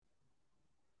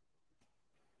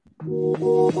Hey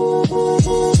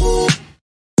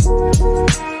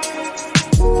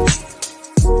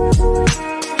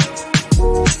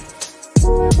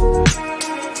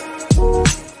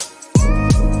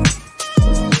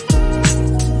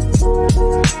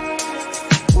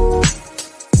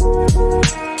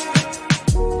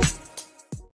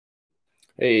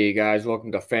guys,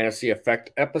 welcome to Fantasy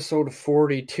Effect episode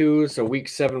 42. So week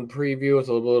 7 preview with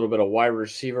a little bit of wide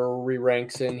receiver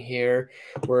re-ranks in here.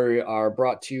 We are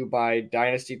brought to you by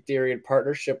Dynasty Theory in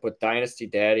partnership with Dynasty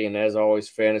Daddy, and as always,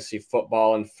 Fantasy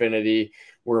Football Infinity.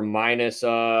 We're minus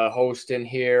host in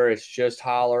here. It's just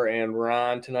Holler and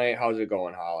Ron tonight. How's it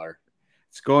going, Holler?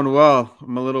 It's going well.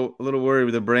 I'm a little worried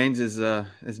with the brains is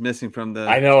missing from the.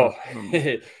 I know. From You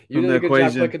did the a good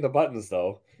equation. job clicking the buttons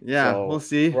though. Yeah, so we'll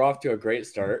see. We're off to a great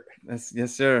start.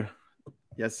 Yes, sir.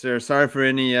 Yes, sir. Sorry for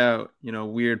any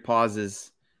weird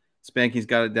pauses. Spanky's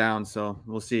got it down, so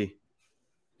we'll see.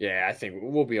 Yeah, I think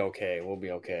we'll be okay. We'll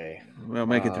We'll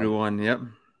make it through one. Yep.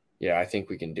 Yeah, I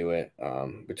think we can do it.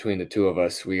 Between the two of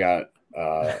us, we got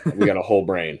a whole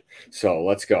brain. So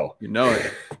let's go. You know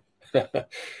it.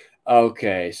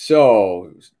 Okay,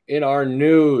 so in our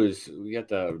news, we got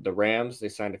the Rams. They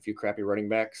signed a few crappy running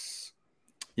backs.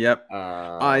 Yep.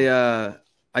 I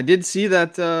did see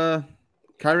that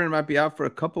Kyron might be out for a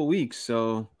couple weeks,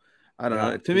 so I don't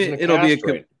know. To me, it'll be a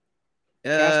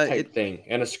cast type thing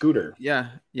and a scooter. Yeah.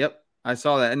 Yep. I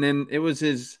saw that, and then it was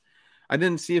his. I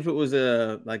didn't see if it was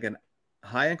a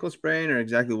high ankle sprain or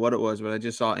exactly what it was, but I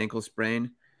just saw ankle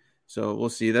sprain. So we'll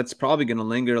see. That's probably going to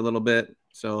linger a little bit.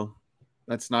 So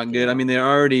that's not good. Yeah. I mean, they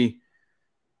already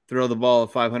throw the ball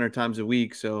 500 times a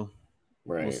week, so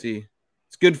right. We'll see.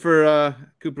 It's good for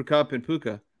Cooper Kupp and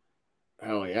Puka.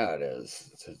 Hell yeah, it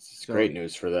is. It's great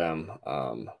news for them.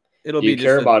 Do you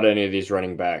care about any of these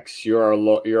running backs? You're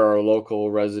our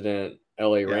local resident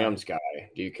LA Rams guy.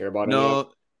 Do you care about any?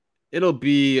 No, it'll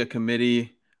be a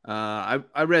committee.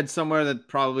 I read somewhere that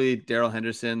probably Darrell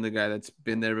Henderson, the guy that's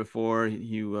been there before,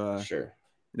 sure.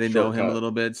 They know him a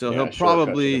little bit, so he'll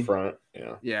probably front.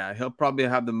 He'll probably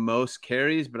have the most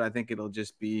carries, but I think it'll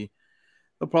just be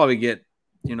they'll probably get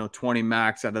 20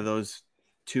 max out of those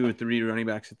 2 or 3 running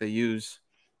backs that they use.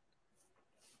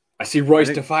 I see Royce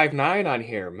to 5'9" on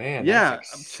here, man.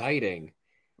 That's exciting,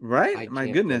 right?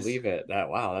 My goodness, believe it.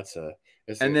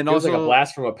 It then feels also like a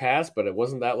blast from a past, but it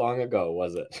wasn't that long ago,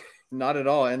 was it? Not at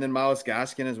all. And then Myles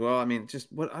Gaskin as well. I mean, I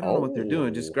don't know what they're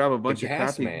doing. Just grab a bunch of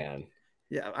crappy man.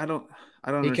 Yeah, I don't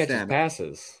understand. He catches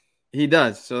passes. He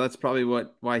does. So that's probably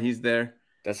why he's there.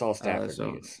 That's all Stafford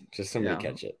needs. Just somebody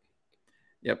catch it.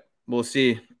 Yep. We'll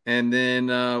see. And then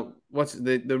what's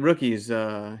the rookies?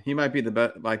 He might be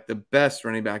the best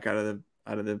running back out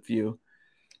of the few.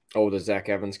 Oh, the Zach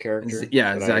Evans character?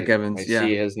 Yeah, Zach Evans. I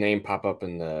see his name pop up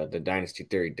in the Dynasty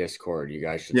Theory Discord. You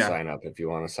guys should sign up. If you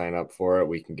want to sign up for it,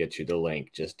 we can get you the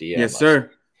link. Just DM Yes, us.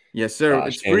 Sir. Yes, sir.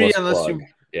 It's free unless plug.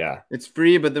 It's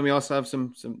free, but then we also have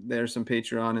some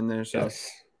Patreon in there. So yes.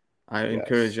 I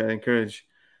encourage.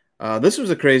 This was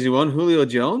a crazy one. Julio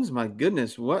Jones. My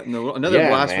goodness. What? Another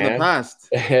blast from the past.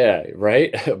 Yeah,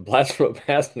 right? Blast from the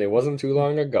past, and it wasn't too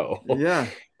long ago. Yeah.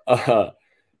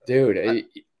 Dude,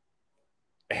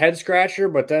 head scratcher,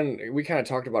 but then we kind of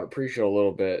talked about it pre-show a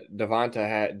little bit.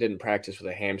 Devonta didn't practice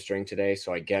with a hamstring today,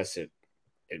 so I guess it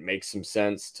makes some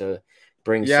sense to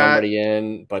bring somebody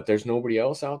in, but there's nobody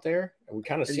else out there. And we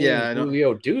kind of seen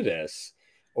Julio do this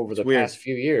over the past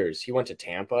few years. He went to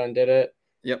Tampa and did it.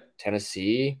 Yep.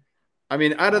 Tennessee. I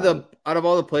mean, out of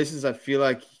all the places, I feel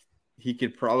like he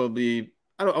could probably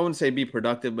I wouldn't say be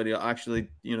productive, but he'll actually,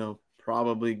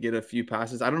 probably get a few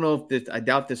passes. I don't know if I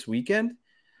doubt this weekend.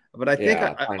 But I think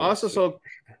I also saw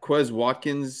Quez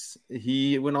Watkins.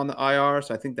 He went on the IR,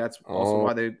 so I think that's also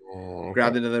why they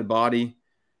grabbed into their body.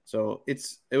 So it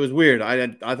was weird.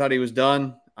 I thought he was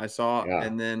done.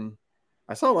 And then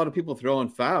I saw a lot of people throwing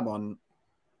fab on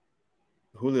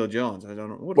Julio Jones. I don't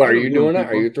know. What are you doing?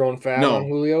 Are you throwing fab on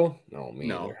Julio? No, me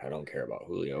neither. I don't care about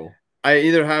Julio. I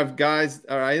either have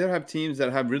teams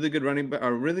that have really good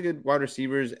really good wide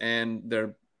receivers, and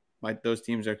those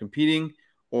teams are competing,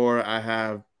 or I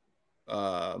have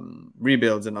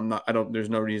rebuilds, and there's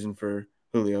no reason for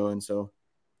Julio, and so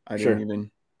I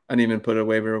didn't even put a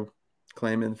waiver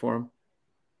claim in for him.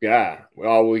 Yeah,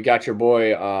 well, we got your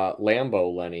boy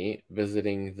Lambo Lenny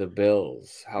visiting the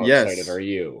Bills. How excited are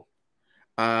you?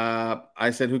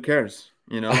 I said, who cares?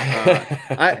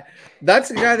 That's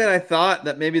the guy that I thought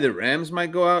that maybe the Rams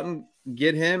might go out and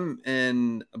get him,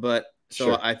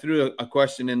 I threw a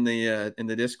question in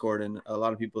the Discord, and a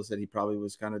lot of people said he probably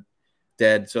was kind of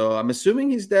dead. So I'm assuming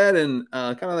he's dead, and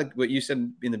kind of like what you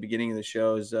said in the beginning of the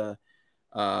show is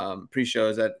pre-show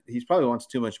is that he probably wants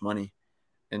too much money.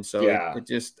 And so Yeah. it's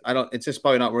just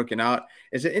probably not working out.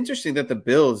 Is it interesting that the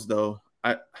Bills, though,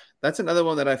 that's another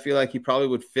one that I feel like he probably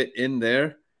would fit in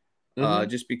there, Mm-hmm.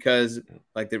 just because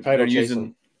like they're Title chasing.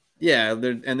 using, yeah,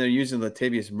 they're using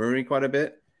Latavius Murray quite a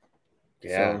bit.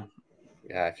 Yeah. So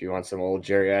Yeah. If you want some old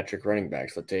geriatric running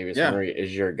backs, Latavius yeah, Murray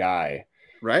is your guy.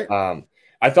 right. Um,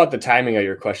 I thought the timing of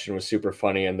your question was super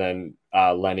funny, and then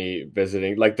Lenny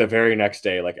visiting like the very next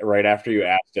day, like right after you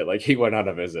asked it, like he went on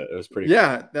a visit. It was pretty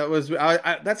funny.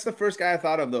 Yeah, that's the first guy I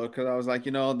thought of though, because I was like,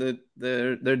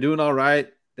 they're doing all right.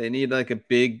 They need like a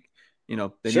big, they need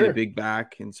a Sure. big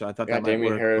back, and so I thought Yeah, that might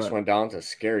Damian work. Harris But went down to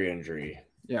scary injury.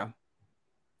 yeah.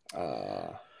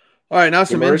 Uh, All right, now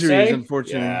some injuries, Demersay?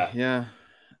 unfortunately. Yeah.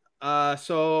 Yeah.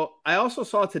 So I also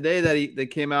saw today that they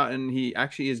came out and he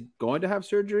actually is going to have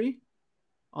surgery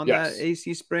on that Yes.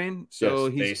 AC sprain. Yes. So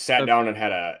They he's sat down and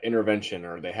had a intervention,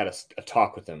 or they had a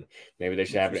talk with him. Maybe they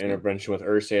should have an interesting. intervention with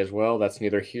Ursay as well. That's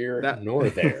neither here That nor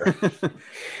there.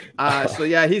 so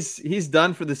yeah, he's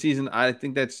done for the season. I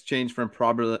think that's changed from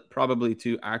probably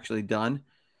to actually done.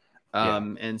 Yeah.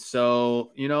 And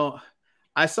so,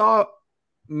 I saw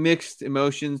mixed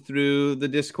emotions through the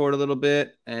Discord a little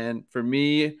bit. And for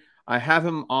me, I have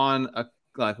him on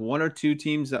like one or two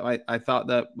teams that I thought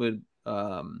that would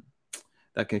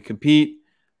that could compete.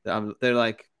 They're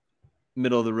like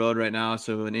middle of the road right now,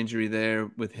 so an injury there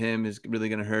with him is really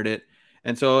going to hurt it.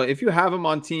 And so if you have him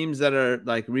on teams that are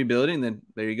like rebuilding, then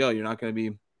there you go. You're not going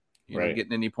to be, Right.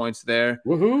 getting any points there.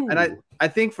 And Woohoo. I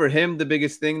think for him the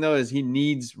biggest thing though is he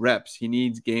needs reps. He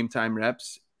needs game time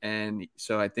reps, and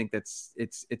so I think it's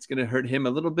going to hurt him a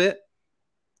little bit.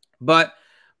 But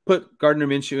put Gardner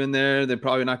Minshew in there. They're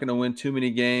probably not going to win too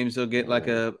many games. They'll get like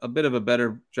a bit of a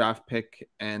better draft pick,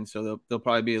 and so they'll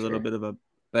probably be a little Sure. bit of a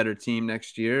better team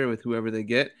next year with whoever they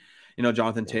get.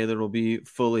 Jonathan Yeah. Taylor will be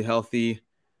fully healthy.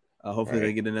 Hopefully they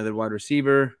Right. get another wide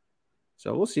receiver.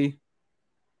 So we'll see.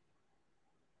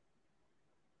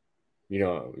 You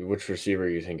know, which receiver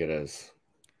you think it is?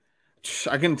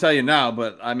 I can tell you now,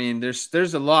 but I mean,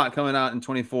 there's a lot coming out in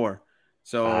 24. I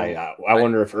So I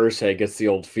wonder if Ursay gets the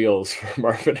old feels for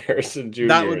Marvin Harrison that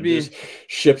Jr. would and just be,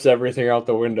 ships everything out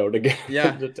the window to get him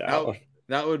yeah, to that town.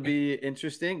 that would be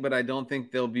interesting, but I don't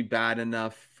think they'll be bad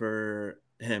enough for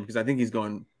him because I think he's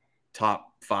going top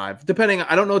 5. Depending,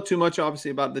 I don't know too much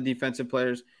obviously about the defensive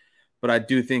players, but I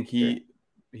do think Sure.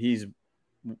 he's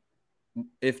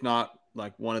if not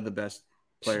like one of the best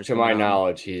players To coming my out.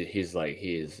 knowledge, he's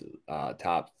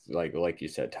top, like you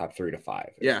said, top 3 to 5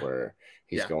 is Yeah, where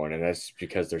he's yeah, going, and that's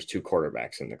because there's 2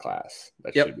 quarterbacks in the class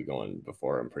that should yep, be going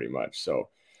before him pretty much. So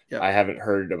yep. I haven't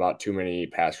heard about too many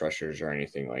pass rushers or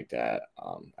anything like that.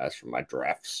 As for my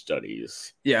draft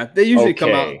studies, Yeah, they usually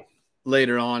come out okay,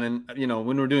 later on, and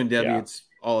when we're doing Debbie, yeah, it's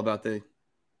all about the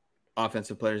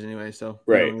offensive players anyway. So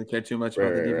we don't right. really care too much Right,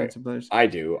 about the right, right. defensive players. I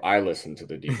do. I listen to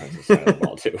the defensive side of the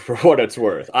ball too, for what it's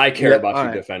worth. I care Yep. about All you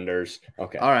right. defenders.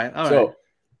 Okay. All right. All right. So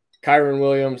Kyron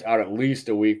Williams out at least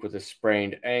a week with a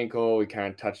sprained ankle. We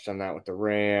kind of touched on that with the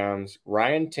Rams.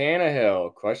 Ryan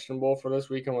Tannehill, questionable for this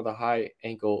weekend with a high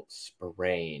ankle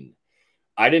sprain.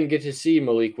 I didn't get to see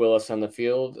Malik Willis on the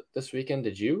field this weekend.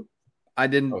 Did you? I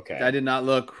didn't. I Okay. did not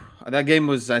look. That game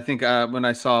was, I think, when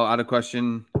I saw out of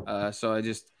question. So I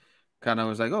just kind of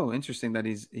was like, oh, interesting that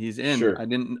he's in. Sure.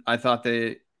 I thought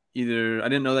they either. I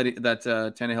didn't know that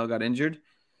Tannehill got injured.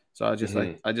 So I was just like,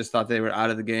 Mm-hmm. I just thought they were out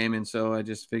of the game, and so I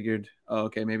just figured, oh,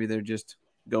 okay, maybe they're just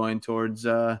going towards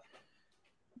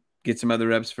get some other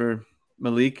reps for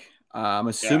Malik. I'm Yeah.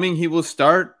 assuming he will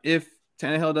start if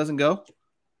Tannehill doesn't go,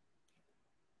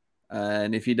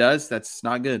 and if he does, that's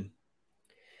not good.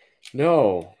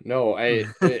 No.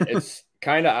 It's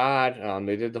kind of odd.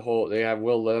 They did the whole. They have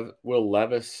Will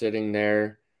Levis sitting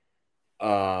there.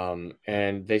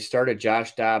 And they started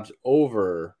Josh Dobbs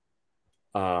over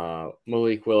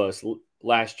Malik Willis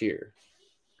last year.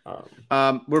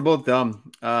 We're both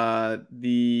dumb. I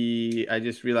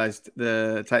just realized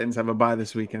the Titans have a bye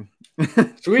this weekend.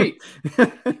 Sweet.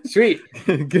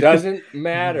 Doesn't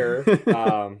matter.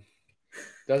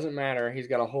 Doesn't matter. He's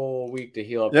got a whole week to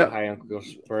heal up the Yep. high ankle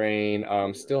sprain.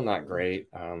 Still not great.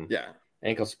 Yeah.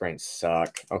 Ankle sprains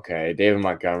suck. Okay, David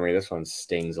Montgomery. This one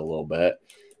stings a little bit,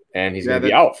 and he's Yeah. going to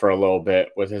be out for a little bit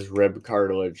with his rib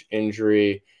cartilage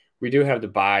injury. We do have the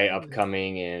bye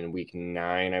upcoming in week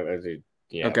 9. Okay.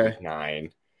 Week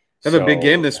 9. They have a big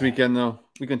game this weekend, though.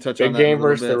 We can touch on Big that in a game little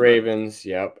versus bit. the Ravens.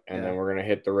 Yep. And Yeah. then we're going to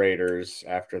hit the Raiders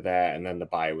after that, and then the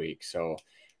bye week. So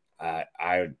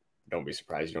I don't be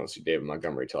surprised you don't see David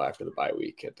Montgomery till after the bye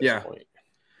week at this point.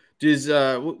 Just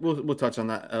we'll touch on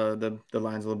that the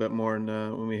lines a little bit more and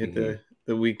when we hit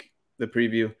the week, the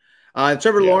preview.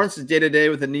 Trevor Yes. Lawrence is day to day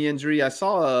with a knee injury. I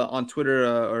saw on Twitter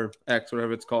or X,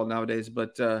 whatever it's called nowadays,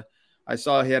 but I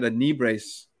saw he had a knee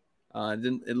brace.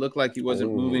 It looked like he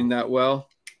wasn't moving Oh, that well.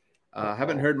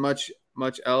 Haven't uh-oh. heard much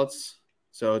else,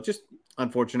 so just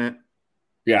unfortunate.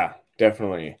 Yeah,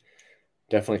 definitely.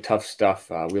 Definitely tough stuff.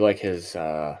 We like his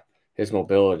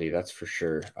mobility, that's for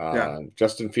sure. Yeah,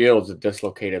 Justin Fields, a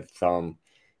dislocated thumb.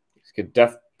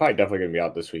 Probably definitely going to be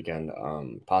out this weekend.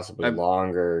 Possibly I've,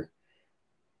 longer.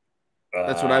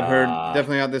 that's what I've heard. Uh,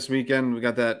 Definitely out this weekend. We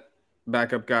got that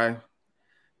backup guy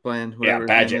playing, yeah,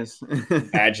 whatever his name is.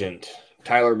 Badgent,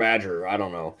 Tyler Badger. I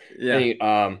don't know.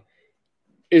 Yeah.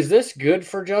 Is this good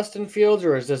for Justin Fields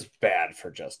or is this bad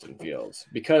for Justin Fields?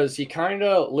 Because he kind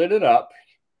of lit it up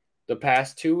the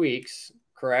past 2 weeks,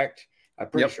 correct? I'm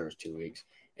pretty Yep. sure it's 2 weeks.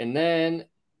 And then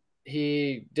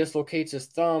he dislocates his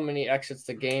thumb and he exits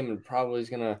the game and probably is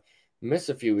going to miss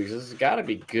a few weeks. This has got to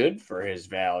be good for his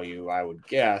value, I would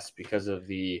guess, because of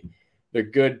the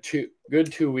good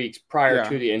 2 weeks prior Yeah.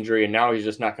 to the injury, and now he's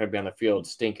just not going to be on the field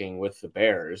stinking with the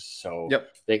Bears, so Yep.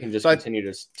 they can just So continue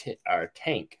to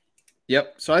tank.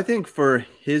 yep. So I think for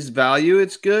his value,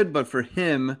 it's good, but for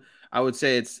him, I would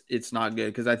say it's not good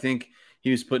because I think he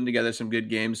was putting together some good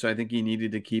games. So I think he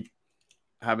needed to keep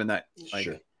having that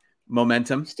Sure, like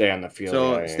momentum. stay on the field.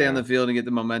 So Yeah, stay on yeah, the field and get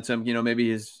the momentum. Maybe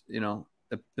his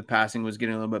the passing was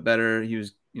getting a little bit better. He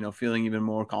was feeling even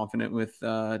more confident with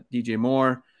DJ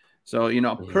Moore. So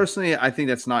mm-hmm. personally, I think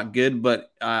that's not good.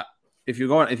 But if you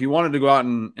wanted to go out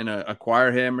and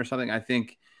acquire him or something, I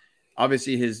think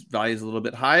obviously his value is a little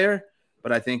bit higher,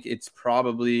 but I think it's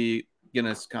probably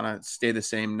gonna kind of stay the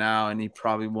same now, and he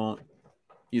probably won't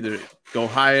either go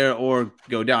higher or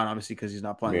go down, obviously because he's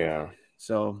not playing. Yeah,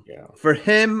 So yeah, for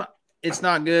him, it's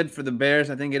not good. For the Bears,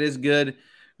 I think it is good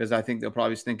because I think they'll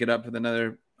probably stink it up for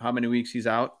another how many weeks he's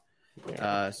out.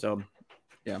 yeah. So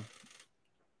yeah.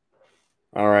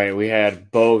 All right, we had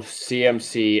both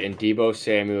CMC and Debo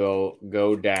Samuel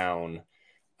go down.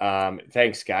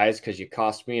 Thanks, guys, because you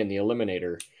cost me in the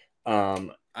eliminator.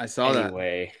 I saw that.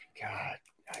 Anyway, God,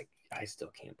 I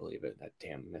still can't believe it. That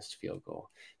damn missed field goal.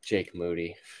 Jake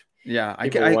Moody. Yeah,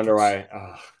 People wonder why.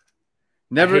 I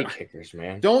never hate kickers,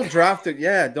 man. don't draft it.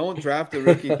 Yeah, don't draft a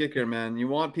rookie kicker, man. You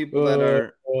want people that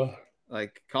uh, are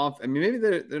like I mean, maybe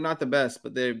they're not the best,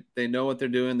 but they know what they're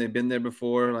doing. They've been there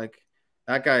before. Like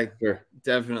that guy, sure.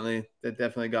 they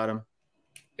definitely got him.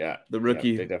 Yeah, The yeah,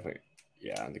 rookie they definitely.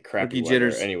 Yeah, the crappy rookie weather.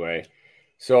 jitters. Anyway,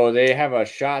 so they have a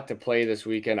shot to play this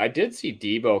weekend. I did see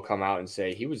Debo come out and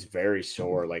say he was very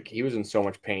sore. Like he was in so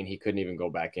much pain he couldn't even go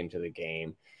back into the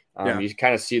game. Yeah, You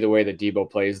kind of see the way that Debo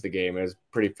plays the game is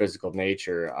pretty physical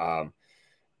nature.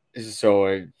 So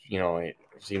it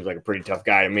seems like a pretty tough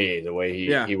guy to me the way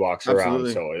yeah, he walks around.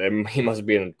 absolutely. So he must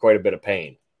be in quite a bit of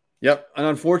pain. Yep. And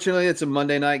unfortunately, it's a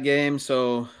Monday night game,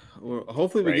 so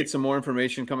hopefully we get Right. some more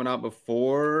information coming out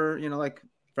before like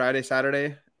Friday,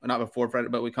 Saturday. Not before Friday,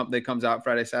 but they comes out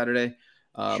Friday, Saturday.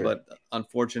 Sure. But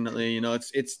unfortunately,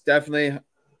 it's definitely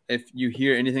if you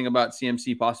hear anything about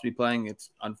CMC possibly playing, it's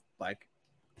like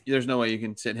there's no way you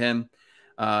can sit him.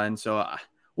 And so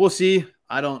we'll see.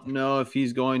 I don't know if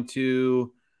he's going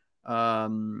to. I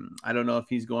don't know if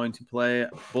he's going to play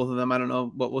both of them. I don't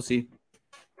know, but we'll see.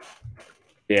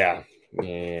 Yeah.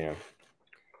 Yeah.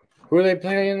 Who are they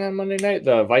playing on Monday night?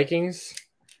 The Vikings?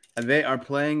 They are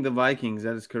playing the Vikings.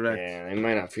 That is correct. Yeah, they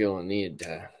might not feel a need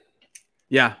to.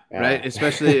 Yeah, right.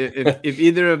 Especially if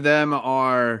either of them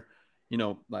are,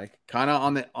 like kind of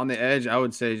on the edge, I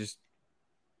would say just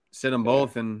sit them Yeah,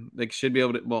 both, and they should be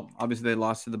able to. Well, obviously they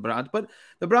lost to the Browns, but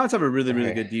the Browns have a really really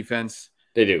right. good defense,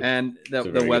 They do. and It's a the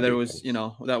very good weather was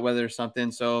defense. that weather is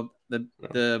something. So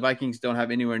the Vikings don't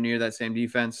have anywhere near that same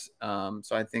defense. So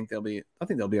I think they'll be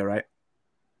all right.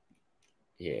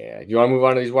 Yeah. You want to move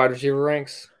on to these wide receiver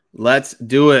ranks? Let's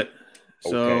do it.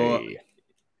 So Okay.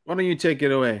 why don't you take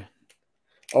it away?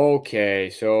 Okay.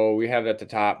 So we have at the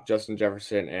top Justin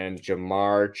Jefferson and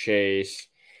Jamar Chase.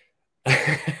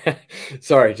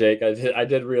 Sorry, Jake. I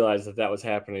did realize that was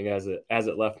happening as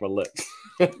it left my lips.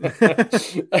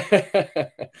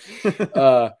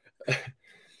 uh,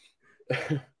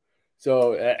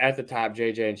 so at the top,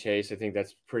 JJ and Chase. I think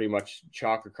that's pretty much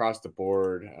chalk across the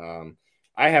board.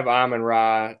 I have Amon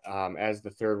Ra as the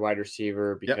third wide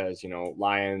receiver Yep. because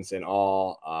Lions and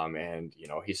all, and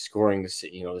he's scoring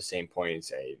the same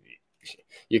points.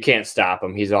 You can't stop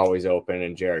him. He's always open,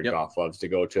 and Jared Yep. Goff loves to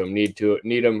go to him. Need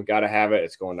him. Got to have it.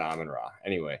 It's going to Amon Ra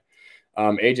anyway.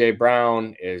 AJ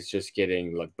Brown is just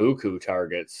getting like buku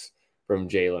targets from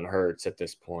Jalen Hurts at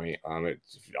this point. It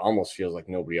almost feels like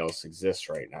nobody else exists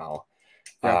right now.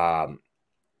 Yeah.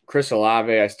 Chris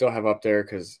Olave, I still have up there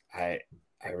because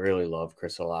I really love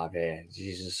Chris Olave.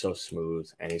 He's just so smooth,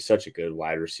 and he's such a good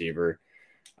wide receiver.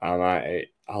 I'll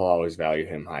always value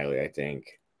him highly, I think.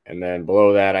 And then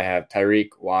below that, I have Tyreek,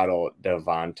 Waddle,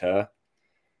 Devonta,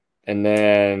 and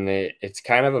then it's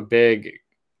kind of a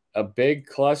big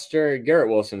cluster. Garrett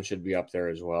Wilson should be up there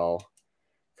as well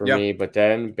for Yeah. me. But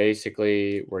then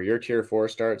basically, where your tier 4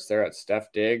 starts, there at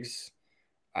Steph Diggs.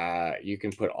 You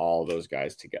can put all those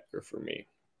guys together for me.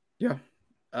 Yeah.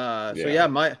 So Yeah. yeah,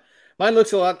 mine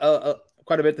looks a lot,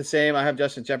 quite a bit the same. I have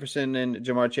Justin Jefferson and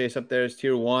Jamar Chase up there as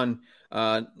tier 1.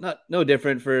 No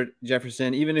different for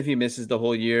Jefferson, even if he misses the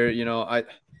whole year.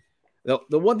 The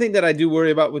one thing that I do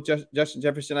worry about with Justin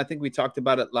Jefferson, I think we talked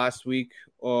about it last week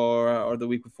or the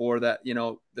week before, that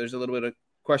there's a little bit of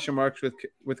question marks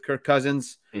with Kirk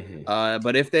Cousins. Mm-hmm.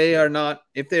 But if they are not,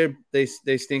 if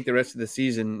they stink the rest of the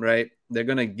season, right, they're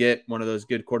gonna get one of those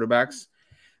good quarterbacks.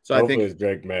 So I Hopefully think, it's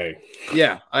Drake May.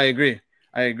 yeah, I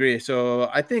agree. So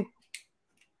I think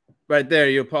right there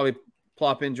you'll probably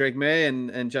plop in Drake May,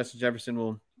 and Justin Jefferson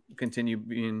will continue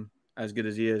being as good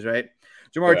as he is, right?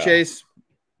 Jamar Yeah. Chase,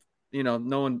 no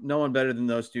one better than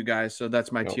those two guys. So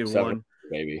that's my Nope, tier 7 1.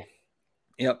 maybe.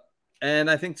 Yep. And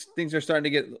I think things are starting to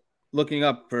get looking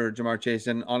up for Jamar Chase,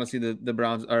 and honestly, the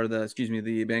Browns are the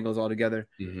Bengals altogether.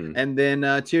 Mm-hmm. And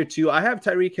then tier 2, I have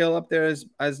Tyreek Hill up there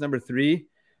as number 3,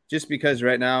 just because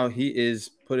right now he is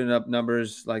putting up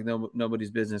numbers like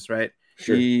nobody's business. Right,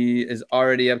 Sure. he is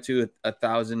already up to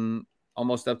 1,000,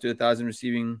 almost up to 1,000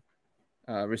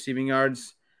 receiving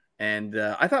yards. And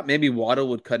I thought maybe Waddle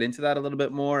would cut into that a little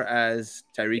bit more as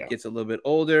Tyreek gets a little bit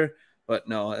older. But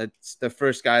no, it's the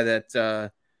first guy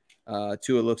that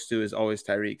Tua looks to is always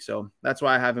Tyreek. So that's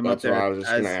why I have him up That's what there I was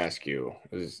just going to as ask you.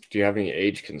 Do you have any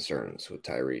age concerns with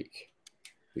Tyreek?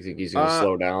 You think he's going to uh,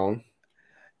 slow down?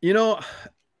 you know,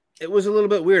 it was a little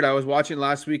bit weird. I was watching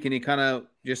last week, and he kind of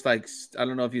just like, I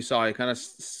don't know if you saw, he kind of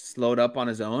slowed up on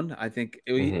his own. I think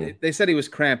Mm-hmm. they said he was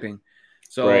cramping.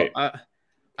 So Right.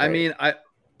 I mean, I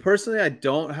personally, I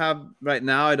don't have right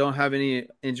now. I don't have any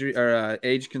injury or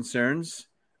age concerns.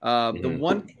 The Mm-hmm.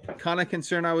 one kind of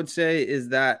concern I would say is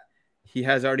that he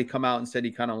has already come out and said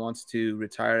he kind of wants to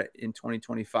retire in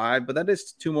 2025, but that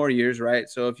is 2 more years, right?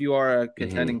 So if you are a Mm-hmm.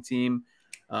 contending team,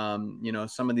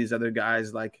 some of these other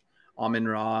guys like Amon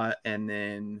Ra and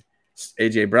then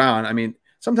AJ Brown. I mean,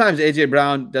 sometimes AJ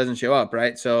Brown doesn't show up,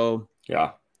 right? So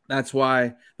Yeah. that's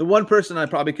why the one person I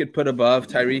probably could put above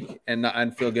Tyreek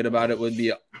and feel good about it would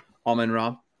be Amon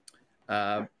Ra.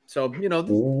 So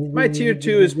my tier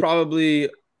 2 is probably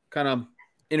kind of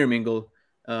intermingled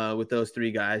with those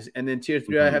 3 guys, and then tier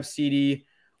 3 I Mm-hmm. have CD,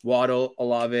 Waddle,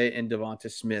 Olave, and Devonta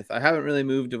Smith. I haven't really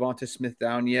moved Devonta Smith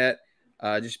down yet,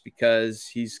 just because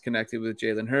he's connected with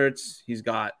Jalen Hurts. He's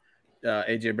got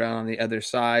AJ Brown on the other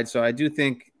side, so I do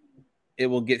think it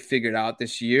will get figured out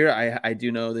this year. I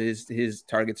do know that his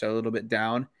targets are a little bit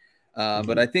down.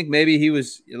 But I think maybe he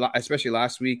was, especially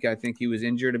last week, I think he was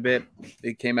injured a bit.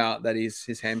 It came out that he's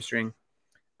his hamstring.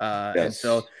 And Yes.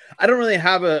 so I don't really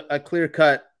have a clear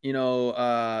cut,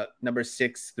 number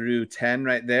 6 through 10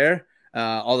 right there.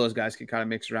 All those guys could kind of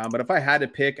mix around. But if I had to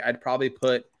pick, I'd probably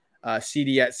put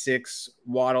CD at 6,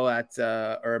 Waddle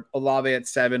or Olave at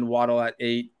 7, Waddle at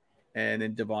 8, and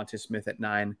then Devonta Smith at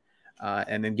 9,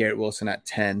 and then Garrett Wilson at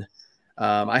 10.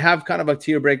 I have kind of a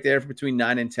tier break there between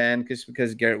 9 and 10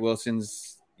 because Garrett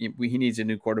Wilson's he needs a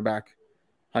new quarterback,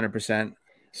 100%.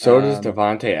 So does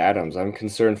Devontae Adams. I'm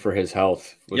concerned for his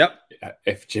health Yep,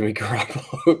 if Jimmy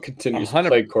Garoppolo continues to 100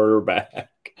 play quarterback.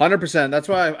 100%. That's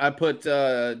why I put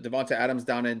Devonta Adams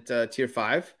down at tier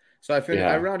 5. So I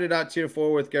Yeah. rounded out tier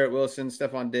 4 with Garrett Wilson,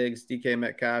 Stephon Diggs, DK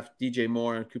Metcalf, DJ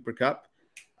Moore, and Cooper Kupp.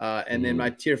 And then my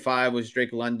Mm-hmm. tier 5 was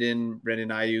Drake London, Brandon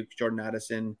Ayuk, Jordan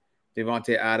Addison,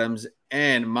 Devontae Adams,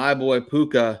 and my boy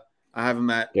Puka. I have him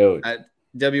at Yo,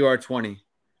 WR20,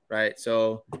 right?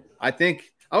 So I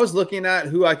think I was looking at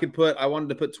who I could put. I wanted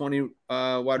to put 20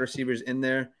 wide receivers in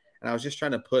there, and I was just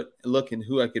trying to look in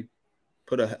who I could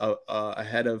put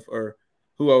ahead of, or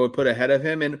who I would put ahead of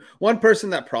him. And one person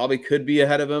that probably could be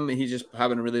ahead of him, he's just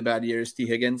having a really bad year, is T.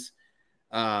 Higgins.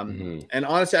 mm-hmm. And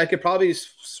honestly, I could probably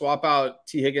swap out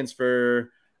T. Higgins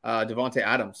for Devontae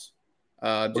Adams,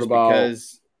 What just about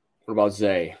because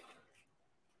Zay?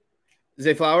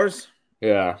 Zay Flowers.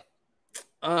 Yeah.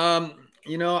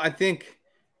 I think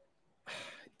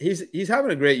he's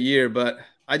having a great year, but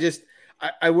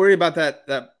I worry about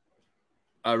that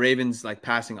Ravens like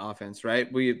passing offense,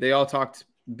 right? They all talked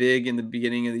big in the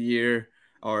beginning of the year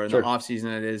or in the Sure.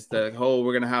 offseason. It is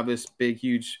we're gonna have this big,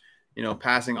 huge,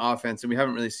 passing offense, and we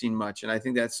haven't really seen much. And I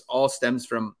think that's all stems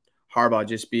from Harbaugh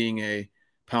just being a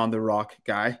pound the rock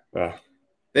guy.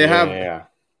 They have Yeah.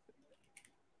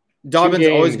 two Dobbins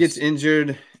always gets games.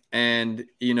 injured, and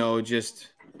just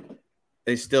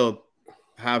they still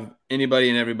have anybody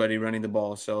and everybody running the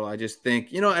ball. So I just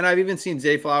think, and I've even seen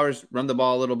Zay Flowers run the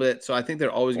ball a little bit. So I think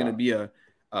they're always going to Yeah, be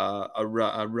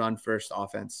a run first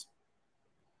offense.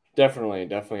 definitely,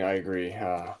 I agree.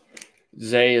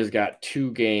 Zay has got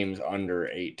 2 games under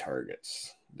 8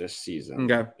 targets this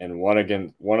season, Okay. and one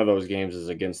of those games is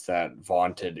against that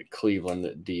vaunted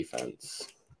Cleveland defense.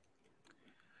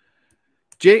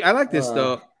 Jake, I like this Uh,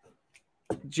 though.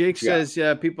 Jake yeah, says,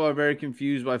 yeah, people are very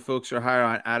confused why folks are higher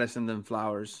on Addison than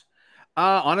Flowers.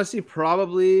 Honestly,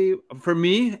 probably for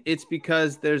me, it's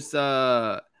because there's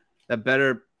that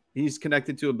better. He's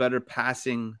connected to a better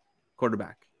passing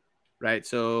quarterback, right?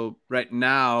 So right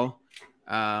now,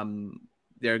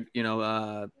 they're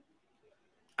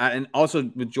and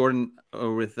also with Jordan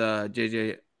or with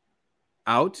JJ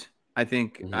out, I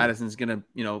think mm-hmm. Addison's gonna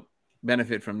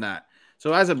benefit from that.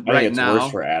 So as of I think right it's worse now,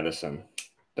 for Addison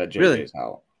that really, JJ's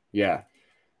out. Yeah.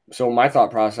 So my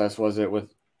thought process was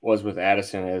with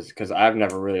Addison is because I've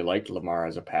never really liked Lamar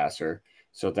as a passer,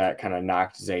 so that kind of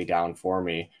knocked Zay down for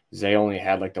me. Zay only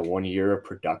had like the 1 year of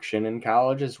production in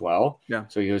college as well, yeah,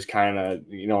 so he was kind of,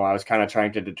 I was kind of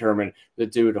trying to determine the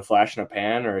dude a flash in a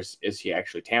pan, or is he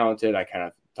actually talented? I kind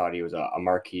of thought he was a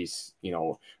Marquise,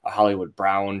 a Hollywood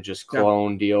Brown just yeah,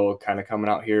 clone deal, kind of coming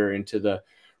out here into the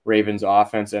Ravens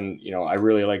offense. And, I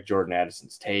really like Jordan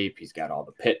Addison's tape. He's got all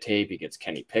the Pitt tape. He gets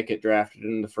Kenny Pickett drafted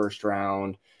in the first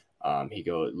round. He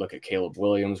go look at Caleb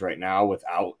Williams right now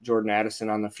without Jordan Addison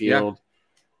on the yeah. field.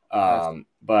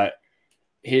 But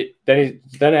then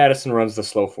Addison runs the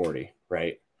slow 40,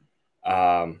 right?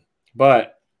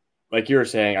 But like you were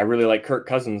saying, I really like Kirk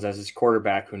Cousins as his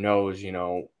quarterback who knows,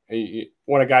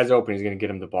 when a guy's open, he's going to get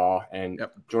him the ball. And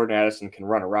Yep. Jordan Addison can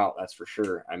run a route, that's for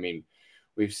sure. I mean,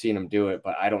 we've seen him do it,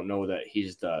 but I don't know that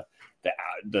he's the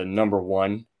number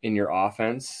one in your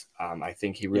offense. I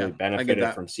think he Yeah, really I get benefited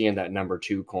that. from seeing that number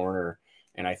 2 corner,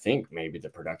 and I think maybe the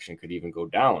production could even go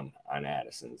down on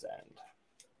Addison's end.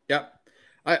 Yep.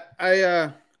 I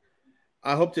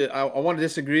hope to. I want to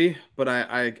disagree, but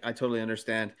I totally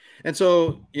understand. And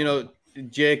so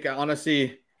Jake,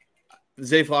 honestly,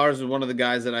 Zay Flowers is one of the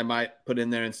guys that I might put in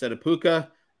there instead of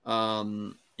Puka,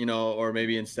 or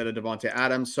maybe instead of Devontae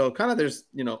Adams. So kind of there's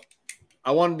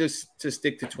I wanted to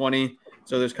stick to 20.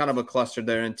 So there's kind of a cluster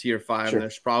there in tier 5. And Sure.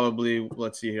 there's probably,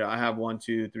 let's see here. I have 1,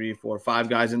 2, 3, 4, 5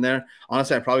 guys in there.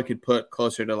 Honestly, I probably could put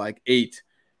closer to like 8.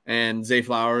 And Zay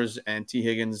Flowers and T.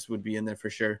 Higgins would be in there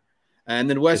for sure. And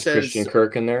then Wes Is Christian says,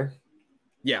 Kirk in there?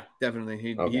 yeah,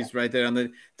 definitely. Okay. He's right there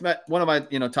on one of my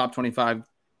top 25,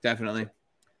 definitely.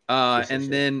 For And sure.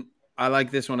 then I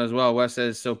like this one as well. Wes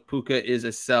says, so Puka is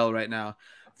a sell right now.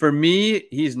 For me,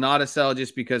 he's not a sell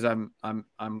just because I'm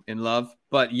in love.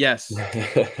 But yes,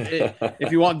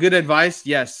 if you want good advice,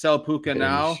 yes, sell Puka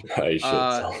now. I should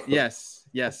sell.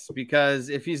 Yes, because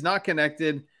if he's not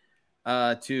connected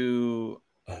to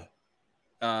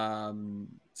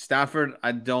Stafford,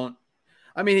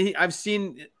 I mean, I've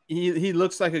seen he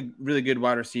looks like a really good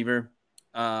wide receiver,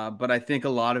 but I think a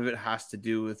lot of it has to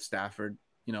do with Stafford,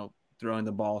 throwing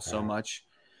the ball so much,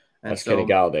 and That's Kenny so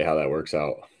Galladay, how that works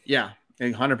out. yeah,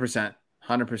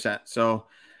 100%. So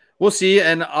we'll see,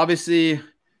 and obviously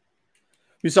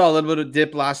we saw a little bit of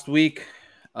dip last week.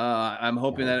 I'm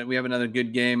hoping that we have another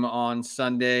good game on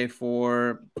Sunday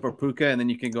for Puka, and then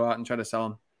you can go out and try to sell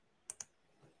him.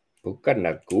 Puka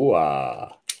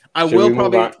Nacua. I Should will we move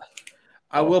probably on?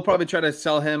 I will probably try to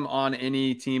sell him on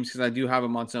any teams because I do have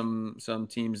him on some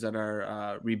teams that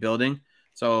are rebuilding.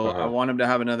 So I want him to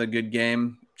have another good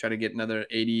game, try to get another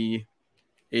 80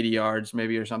 yards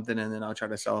maybe or something, and then I'll try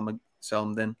to sell him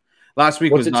then. Last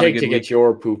week What's was it not a take good to week. get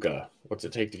your Puka? What's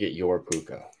it take to get your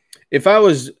Puka? If I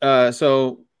was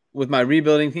so with my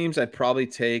rebuilding teams, I'd probably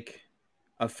take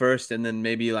a first and then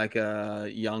maybe like a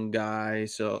young guy,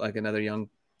 so like another young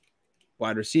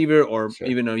wide receiver or Sure.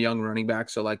 even a young running back.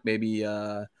 So like maybe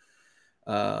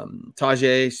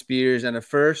Tajay Spears and a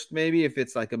first, maybe if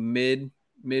it's like a mid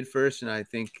first, and I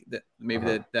think that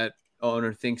maybe that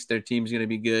owner thinks their team's going to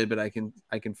be good, but I can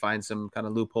find some kind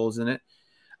of loopholes in it.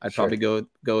 I'd probably go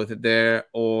with it there,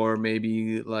 or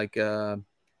maybe like I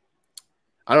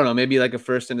don't know, maybe like a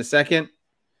first and a second,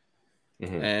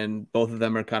 and both of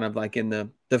them are kind of like in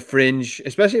the fringe,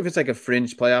 especially if it's like a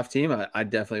fringe playoff team. I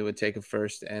definitely would take a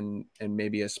first and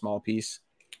maybe a small piece.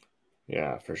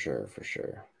 Yeah, for sure.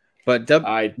 But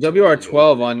I WR totally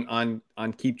 12 agree.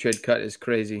 on keep trade cut is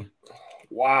crazy.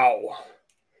 Wow.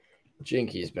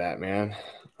 Jinkies, Batman.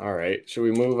 All right. Should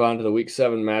we move on to the week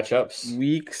 7 matchups?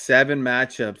 Week 7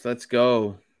 matchups. Let's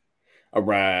go. All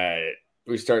right.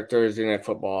 We start Thursday Night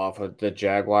Football off with the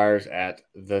Jaguars at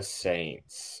the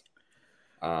Saints.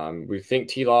 We think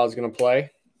T-Law is going to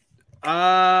play.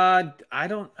 I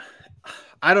don't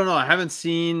know. I haven't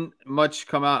seen much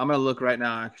come out. I'm gonna look right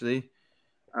now, actually.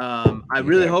 I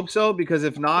really Okay. hope so, because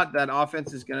if not, that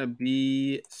offense is gonna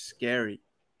be scary.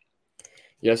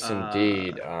 Yes,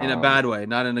 indeed. In a bad way,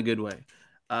 not in a good way.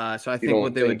 So I You think what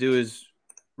don't they would think? do is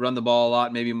run the ball a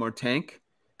lot, maybe more Tank,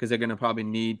 because they're gonna probably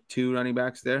need two running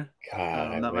backs there. God,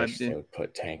 I That might wish they be. would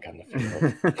put Tank on the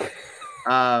field.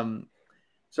 um,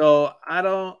 so I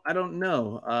don't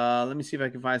know. Let me see if I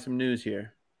can find some news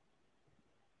here.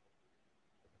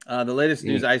 The latest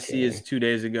news I see is Okay. 2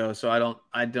 days ago, so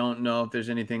I don't know if there's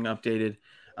anything updated.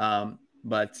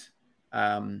 But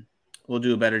we'll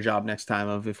do a better job next time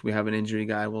of if we have an injury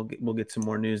guy, we'll get some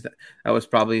more news. That was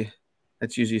probably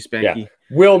that's usually Yeah, Spanky.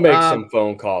 we'll make Um, some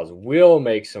phone calls. We'll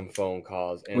make some phone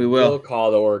calls, we and will. we'll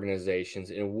call the organizations,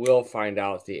 and we'll find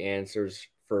out the answers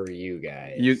for you You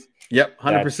guys. Yep,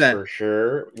 That's 100%. for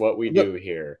sure what we do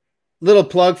here. Little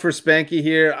plug for Spanky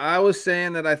here. I was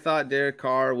saying that I thought Derek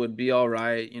Carr would be all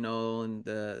right, and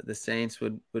the Saints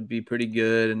would be pretty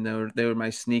good, and they were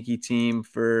my sneaky team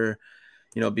for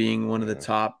being one of the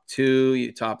top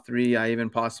two, top three. I even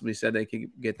possibly said they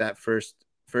could get that first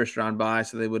round bye,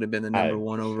 so they would have been the number I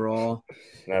one overall.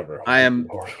 never I on am,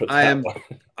 board with I that am,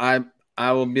 one.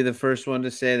 I will be the first one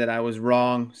to say that I was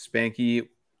wrong, Spanky,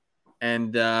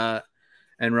 and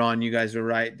Ron, you guys were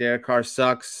right. Derek Carr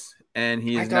sucks, and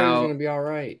he I is thought he was going now, to be all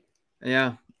right.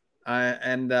 yeah,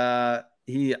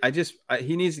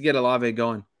 he needs to get Olave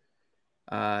going.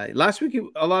 Last week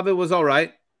Olave was all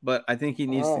right, but I think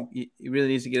Well, he really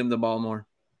needs to get him the ball more.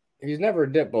 he's never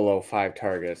dipped below 5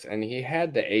 targets, and he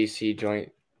had the AC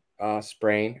joint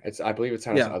sprain. I believe it's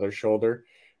on his Yeah. other shoulder.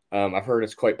 I've heard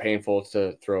it's quite painful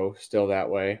to throw still that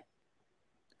way.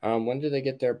 When do they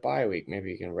get their bye week?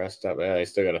 Maybe you can rest up. They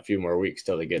still got a few more weeks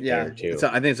till they get there Yeah, too.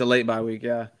 I think it's a late bye week.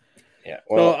 Yeah. Yeah.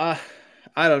 So Well,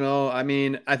 I don't know. I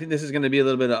mean, I think this is going to be a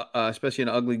little bit, especially an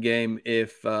ugly game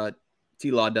if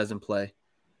T Law doesn't play.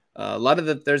 A lot of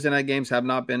the Thursday night games have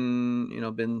not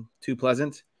been too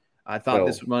pleasant. I thought no.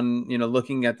 this one,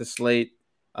 looking at the slate,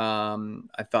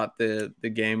 I thought the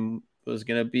game was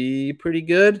going to be pretty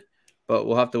good, but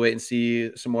we'll have to wait and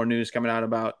see some more news coming out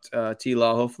about T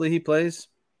Law. Hopefully he plays.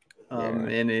 Yeah.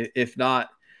 And if not,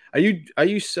 are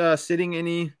you sitting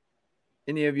any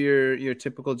of your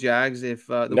typical Jags? If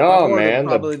No, more man.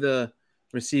 probably the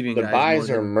receiving The guys more buys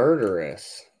are than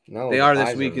murderous. No, they the are this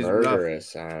buys are week is rough.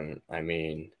 murderous. I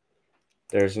mean,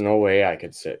 there's no way I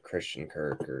could sit Christian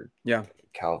Kirk or Yeah.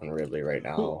 Calvin Ridley right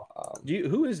Who now.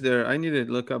 who is there? I need to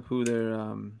look up who their Yeah,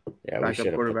 we backup should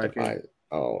have put the quarterback is.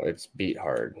 buy. Oh, it's beat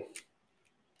hard.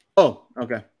 Oh,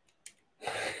 okay.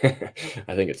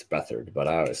 I think it's Bethard, but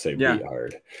I always say Yeah. beat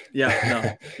hard. Yeah,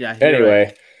 no. Yeah, you're right.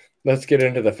 Anyway, let's get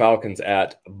into the Falcons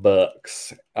at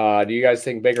Bucks. Do you guys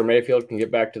think Baker Mayfield can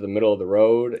get back to the middle of the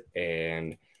road?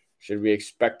 And should we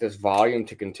expect this volume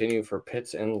to continue for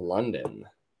Pitts in London?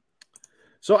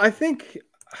 So I think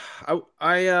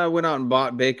I went out and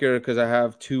bought Baker because I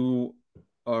have two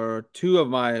of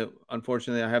my,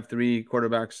 unfortunately I have three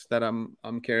quarterbacks that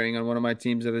I'm carrying on one of my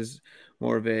teams that is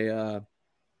more of a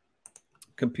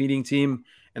competing team,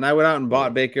 and I went out and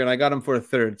bought Baker, and I got him for a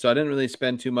third, so I didn't really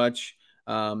spend too much.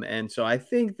 And so I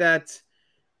think that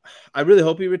I really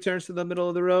hope he returns to the middle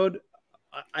of the road.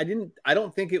 I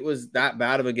don't think it was that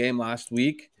bad of a game last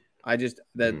week. I just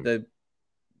that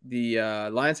the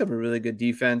Lions have a really good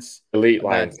defense. Elite That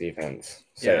Lions defense.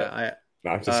 Say it. yeah,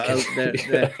 No, I'm just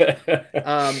kidding.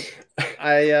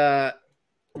 I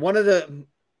one of the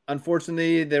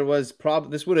unfortunately there was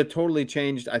this would have totally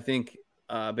changed, I think,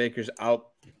 Baker's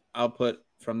output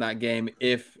from that game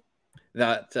if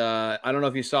that I don't know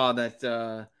if you saw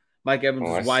that Mike Evans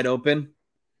was wide open,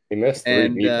 he missed 3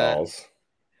 and beat balls.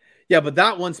 yeah, but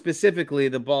that one specifically,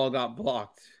 the ball got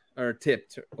blocked or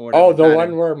tipped or whatever. Oh, the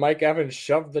one where Mike Evans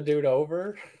shoved the dude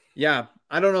over? Yeah,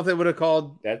 I don't know if they would have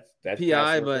called that's PI,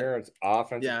 pass interference,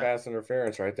 offensive pass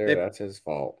interference right there. That's his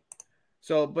fault.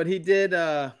 So, but he did.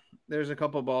 There's a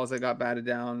couple balls that got batted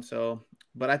down. So,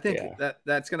 but I think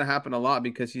that's going to happen a lot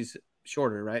because he's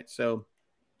shorter, right? So,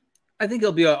 I think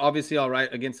he'll be obviously all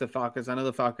right against the Falcons. I know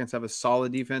the Falcons have a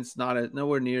solid defense,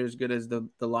 nowhere near as good as the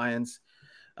Lions.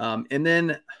 And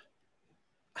then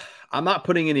I'm not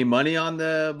putting any money on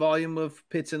the volume of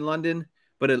Pitts in London,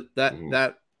 but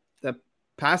that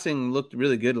passing looked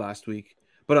really good last week.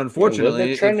 But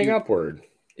unfortunately, trending upward.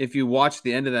 If you watch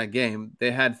the end of that game, they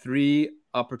had 3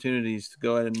 opportunities to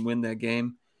go ahead and win that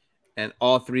game, and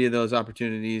all 3 of those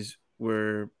opportunities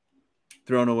were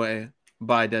thrown away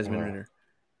by Desmond Ridder.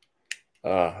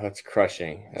 That's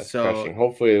crushing. That's crushing.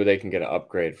 Hopefully they can get an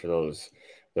upgrade for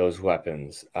those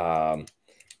weapons.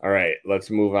 All right,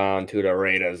 let's move on to the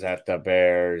Raiders at the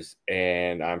Bears,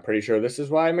 and I'm pretty sure this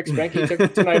is why McSpanky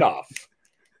took tonight off.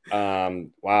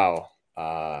 Wow.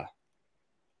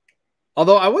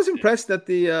 Although I was impressed that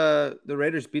the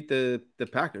Raiders beat the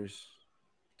Packers,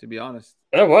 to be honest.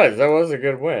 That was a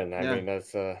good win. I Yeah. mean,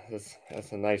 that's a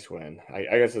nice win. I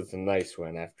guess it's a nice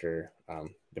win after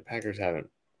the Packers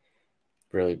haven't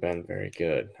really been very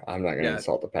good. I'm not going to Yeah.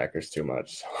 insult the Packers too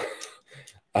much.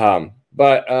 So.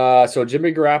 So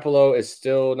Jimmy Garoppolo is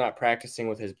still not practicing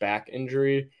with his back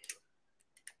injury,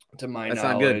 to my That's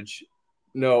knowledge.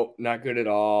 No, not good at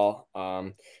all.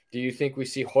 Do you think we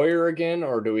see Hoyer again,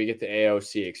 or do we get the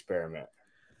AOC experiment?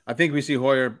 I think we see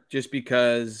Hoyer just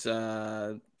because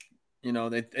they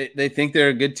think they're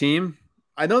a good team.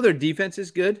 I know their defense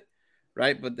is good,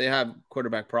 right? But they have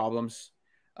quarterback problems,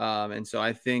 and so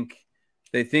I think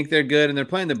they think they're good, and they're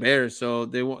playing the Bears, so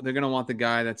they're going to want the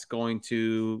guy that's going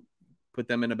to put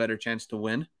them in a better chance to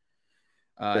win.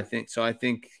 I think so. I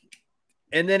think,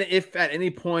 and then if at any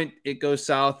point it goes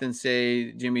south and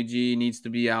say Jimmy G needs to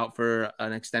be out for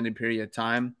an extended period of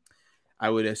time, I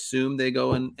would assume they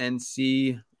go and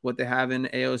see what they have in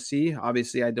AOC.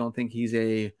 Obviously, I don't think he's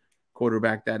a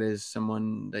quarterback that is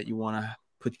someone that you want to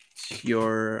put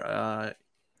your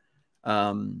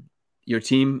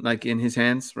team like in his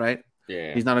hands, right?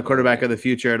 Yeah, he's not a quarterback of the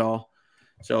future at all.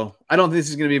 So I don't think this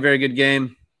is going to be a very good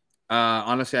game.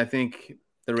 Honestly, I think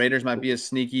the Raiders might be a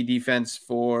sneaky defense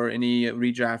for any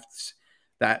redrafts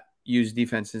that use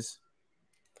defenses.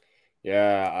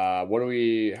 Yeah. How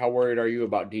worried are you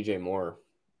about DJ Moore?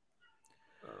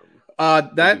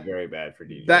 That very bad for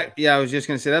DJ. I was just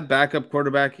gonna say that backup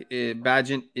quarterback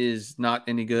Badgett is not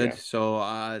any good. Yeah.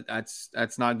 So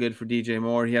that's not good for DJ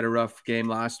Moore. He had a rough game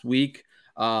last week.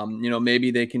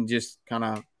 Maybe they can just kind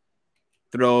of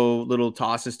throw little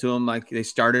tosses to him like they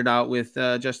started out with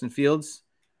Justin Fields.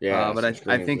 Yeah, but I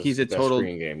think he's a total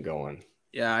screen game going.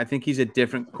 Yeah, I think he's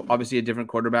obviously a different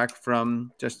quarterback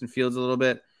from Justin Fields a little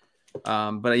bit.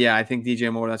 But yeah, I think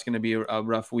DJ Moore, that's going to be a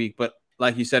rough week. But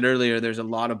like you said earlier, there's a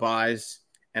lot of buys,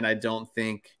 and I don't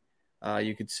think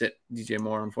you could sit DJ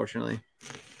Moore, unfortunately.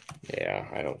 Yeah,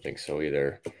 I don't think so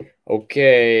either.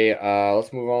 Okay,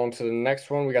 let's move on to the next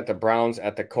one. We got the Browns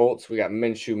at the Colts. We got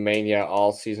Minshew Mania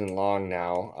all season long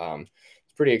now.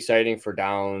 It's pretty exciting for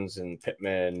Downs and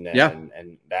Pittman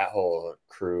and that whole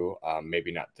crew.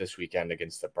 Maybe not this weekend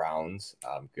against the Browns.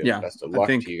 Best of luck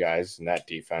to you guys in that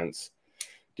defense.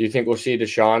 Do you think we'll see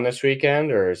Deshaun this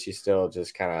weekend, or is he still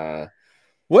just kind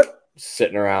of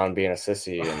sitting around being a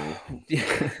sissy and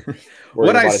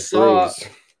what I saw? Bruise?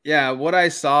 Yeah, what I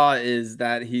saw is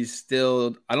that he's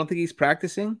still. I don't think he's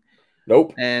practicing.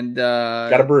 Nope. And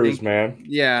got a bruise, man.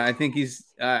 Yeah, I think he's.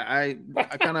 I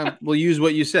kind of will use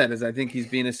what you said, as I think he's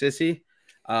being a sissy.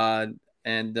 That's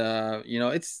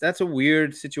a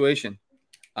weird situation.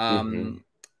 So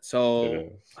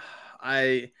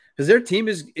because their team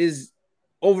is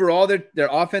overall their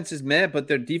offense is meh, but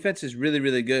their defense is really,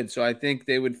 really good. So I think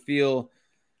they would feel,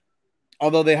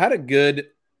 although they had a good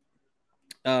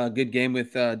game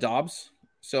with Dobbs.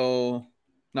 So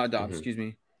not Dobbs, excuse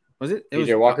me. Was it?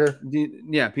 PJ Walker?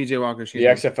 PJ Walker. The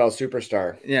XFL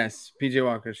superstar. Yes, PJ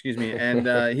Walker. Excuse me. And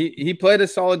he played a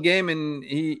solid game, and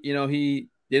he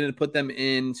didn't put them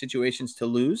in situations to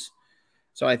lose.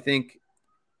 So I think,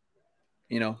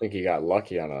 I think he got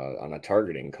lucky on a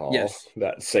targeting call. Yes,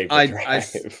 that saved the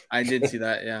drive. I did see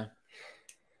that. Yeah.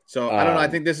 So I don't know. I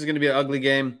think this is going to be an ugly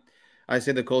game. I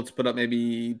say the Colts put up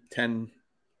maybe 10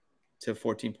 to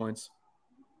 14 points.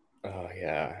 Oh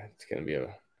yeah, it's going to be a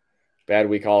bad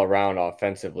week all around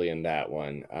offensively in that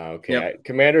one. Okay, yep.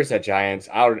 Commanders at Giants.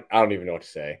 I don't even know what to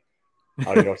say. I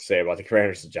don't even know what to say about the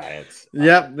Commanders and Giants.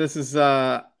 Yep, this is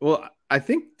I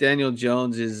think Daniel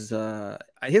Jones is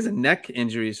he has a neck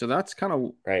injury, so that's kind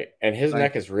of right. And his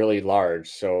neck is really large,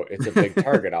 so it's a big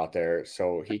target out there.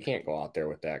 So he can't go out there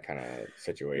with that kind of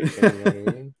situation. You know what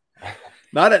I mean?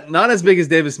 Not as big as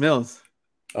Davis Mills.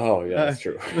 Oh yeah, that's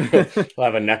true. He'll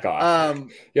have a neck off.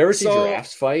 You ever see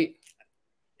giraffes fight?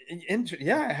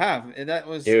 Yeah, I have. And that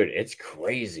was, dude, it's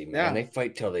crazy, man. Yeah. They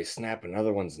fight till they snap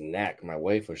another one's neck. My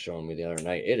wife was showing me the other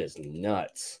night. It is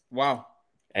nuts. Wow.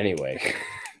 Anyway,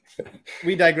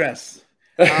 we digress.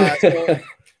 This is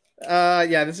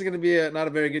going to be not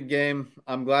a very good game.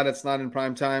 I'm glad it's not in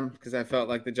prime time, because I felt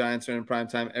like the Giants are in prime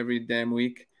time every damn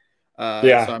week. So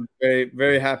I'm very,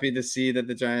 very happy to see that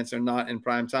the Giants are not in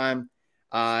prime time.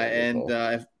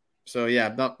 Not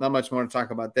much more to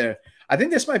talk about there. I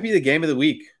think this might be the game of the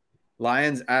week.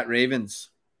 Lions at Ravens.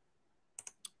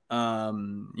 I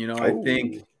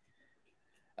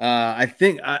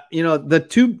think the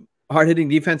two hard-hitting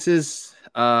defenses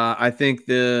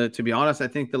To be honest, I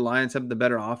think the Lions have the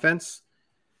better offense.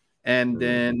 And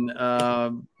then,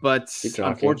 but Keep talking.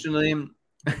 unfortunately,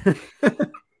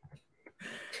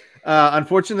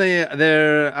 unfortunately,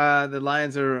 the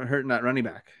Lions are hurting at running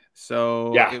back.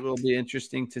 So Yeah. it will be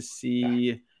interesting to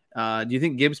see. Do you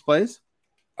think Gibbs plays?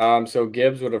 So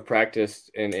Gibbs would have practiced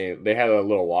in a. They had a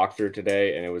little walkthrough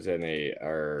today, and it was in a,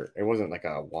 or it wasn't like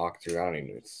a walkthrough. I don't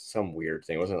even. It's some weird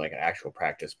thing. It wasn't like an actual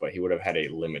practice, but he would have had a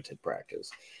limited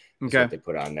practice. Is what Okay. they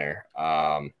put on there.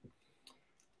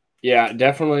 Yeah,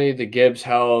 definitely the Gibbs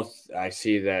health. I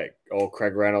see that old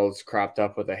Craig Reynolds cropped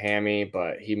up with a hammy,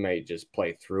 but he may just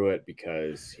play through it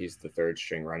because he's the third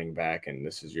string running back, and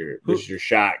this Who is your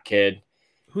shot, kid.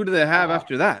 who do they have Uh,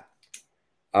 after that?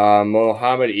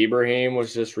 Mohammed Ibrahim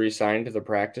was just re-signed to the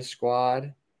practice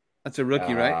squad. That's a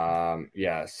rookie, right?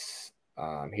 Yes.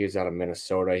 He was out of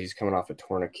Minnesota. He's coming off a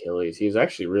torn Achilles. He was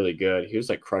actually really good. He was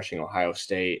like crushing Ohio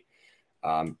State,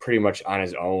 pretty much on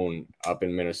his own up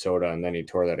in Minnesota, and then he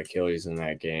tore that Achilles in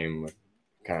that game.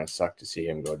 Kind of sucked to see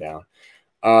him go down.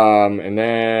 And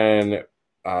then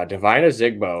Divina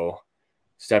Zigbo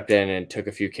stepped in and took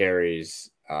a few carries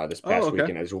this Oh, past okay.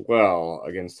 weekend as well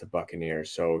against the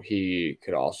Buccaneers. So he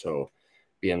could also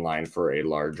be in line for a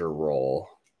larger role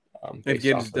If based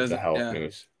Gibbs off of the doesn't, health yeah,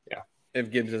 news. Yeah. if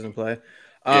Gibbs doesn't play,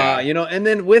 Yeah. and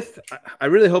then I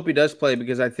really hope he does play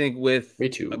because I think with Me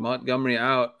too. Montgomery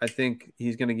out, I think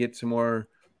he's going to get some more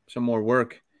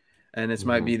work, and this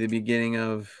might Mm-hmm. be the beginning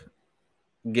of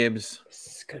Gibbs.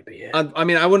 This could be it. I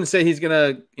mean, I wouldn't say he's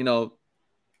gonna,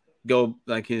 go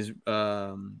like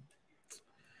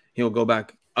he'll go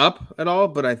back up at all,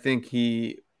 but I think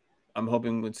I'm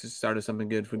hoping it's the start of something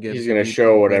good for Gibbs He's if going to he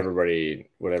show plays.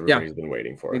 what Yeah, everybody's been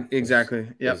waiting for. exactly.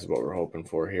 This Yep. is what we're hoping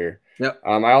for here. Yep.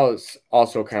 I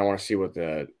also kind of want to see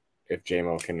if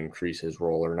JMO can increase his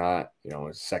role or not.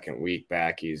 His second week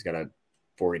back, he's got a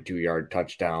 42-yard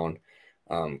touchdown.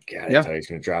 God, I Yeah. thought he's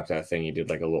going to drop that thing. He did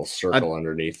like a little I, circle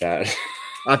underneath that.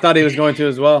 I thought he was going to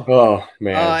as well. Oh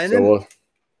man! And So then we'll go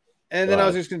I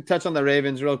was ahead. just going to touch on the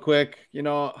Ravens real quick.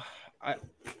 I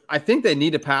I think they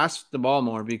need to pass the ball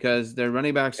more because their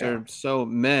running backs Yeah. are so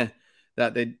meh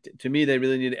that to me they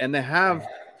really need, and they have.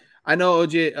 I know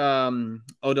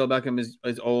Odell Beckham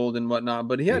is old and whatnot,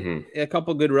 but he had Mm-hmm. a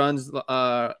couple good runs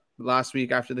last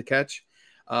week after the catch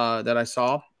that I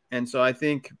saw, and so I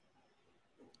think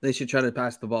they should try to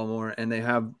pass the ball more. And they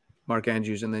have Mark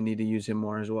Andrews, and they need to use him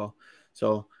more as well.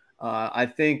 So I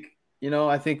think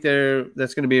that's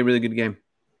going to be a really good game.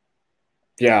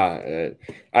 Yeah,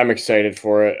 I'm excited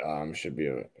for it. Should be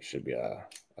a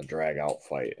drag out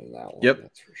fight in that one. Yep,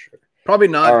 That's for sure. probably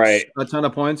All not right. a ton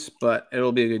of points, but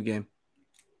it'll be a good game.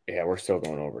 Yeah, we're still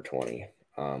going over 20.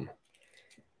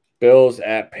 Bills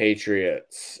at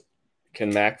Patriots.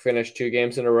 Can Mac finish 2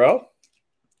 games in a row?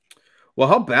 Well,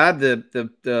 how bad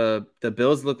the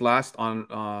Bills looked last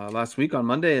week on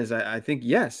Monday is, I think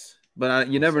yes, but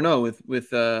you never know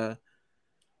with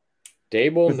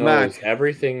Dable knows Mac.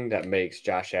 everything that makes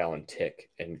Josh Allen tick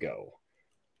and go.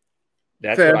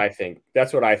 That's what Fair, I think.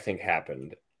 That's what I think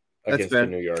happened that's against the fair.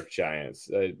 New York Giants.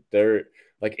 They're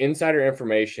like insider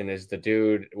information is the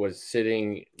dude was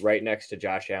sitting right next to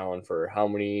Josh Allen for how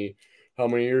many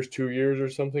years? 2 years or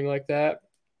something like that.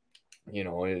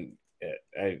 And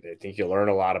I think you learn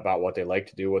a lot about what they like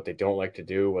to do, what they don't like to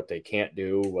do, what they can't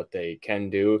do, what they can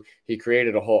do. He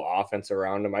created a whole offense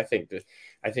around him. I think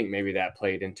maybe that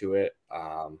played into it.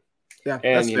 Yeah,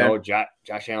 And that's fair.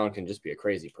 Josh Allen can just be a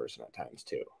crazy person at times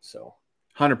too. So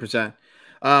 100%.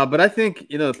 But I think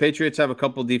the Patriots have a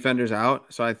couple defenders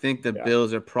out, so I think the yeah,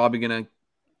 Bills are probably gonna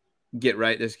get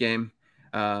right this game.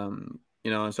 And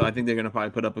so I think they're gonna probably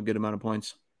put up a good amount of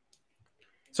points.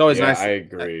 It's always yeah, I nice.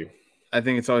 agree. I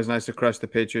think it's always nice to crush the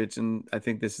Patriots, and I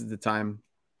think this is the time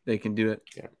they can do it.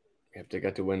 Yeah, yep, they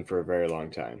got to win for a very long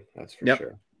time. That's for Yep.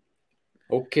 sure.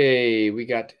 Okay, we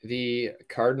got the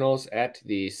Cardinals at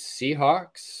the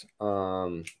Seahawks.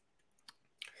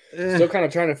 Still kind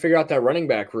of trying to figure out that running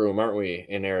back room, aren't we,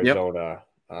 in Yep. Arizona?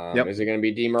 Yep. Is it going to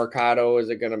be DeMarcado? Is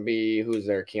it going to be who's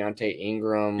there? Keontae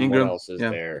Ingram? What Ingram. else is Yeah.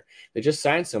 there? They just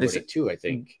signed somebody too, I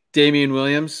think. Damian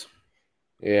Williams.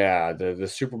 Yeah, the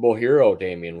Super Bowl hero,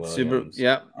 Damian Williams.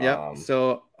 Yep.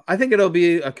 So I think it'll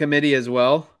be a committee as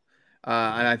well.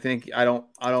 And I think I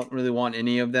don't really want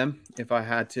any of them.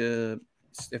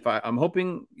 I'm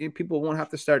hoping people won't have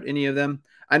to start any of them.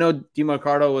 I know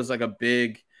DeMarcado was like a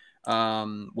big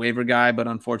waiver guy, but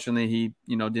unfortunately he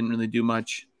didn't really do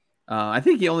much. I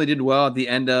think he only did well at the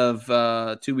end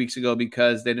of 2 weeks ago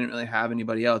because they didn't really have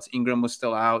anybody else. Ingram was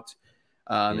still out.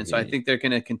 And so I think they're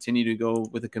going to continue to go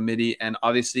with a committee. And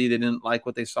obviously they didn't like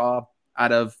what they saw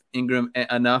out of Ingram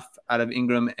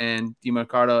and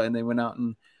DeMarcado, and they went out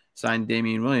and signed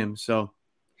Damian Williams. So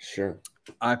Sure.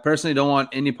 I personally don't want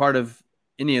any part of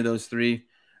any of those three.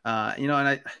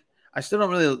 And I still don't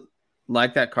really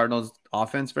like that Cardinals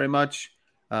offense very much.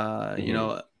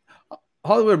 Hollywood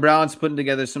Brown's putting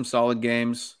together some solid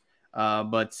games,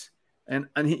 but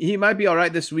he might be all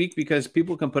right this week because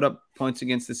people can put up points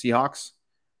against the Seahawks.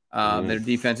 Their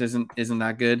defense isn't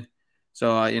that good. So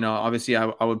obviously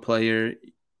I would play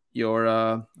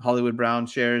your Hollywood Brown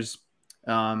shares,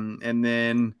 and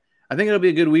then I think it'll be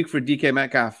a good week for DK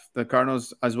Metcalf. The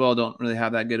Cardinals as well don't really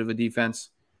have that good of a defense,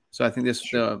 so I think the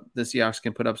Seahawks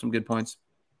can put up some good points.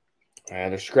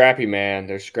 They're scrappy, man.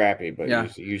 They're scrappy, but yeah.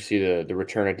 you see the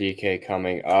return of DK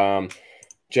coming.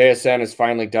 JSN has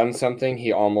finally done something.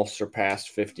 He almost surpassed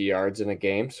 50 yards in a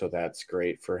game, so that's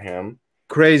great for him.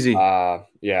 Crazy.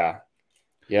 Yeah.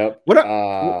 Yep.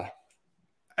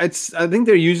 I think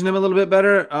they're using him a little bit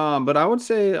better, but I would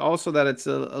say also that it's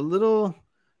a little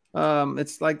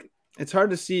it's hard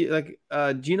to see, like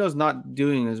Gino's not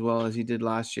doing as well as he did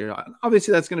last year.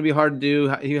 Obviously that's going to be hard to do.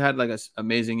 He had like an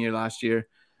amazing year last year.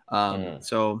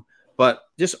 But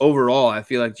just overall, I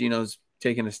feel like Gino's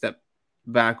taken a step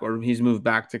back, or he's moved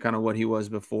back to kind of what he was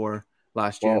before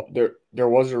last year. Well, there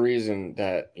was a reason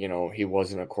that, he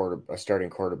wasn't a starting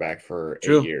quarterback for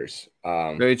True. 8 years.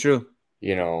 Very true. He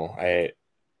had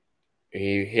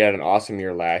an awesome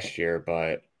year last year,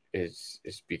 but it's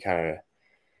be kind of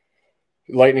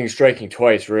lightning striking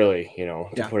twice, really,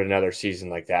 to put another season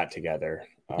like that together.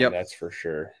 That's for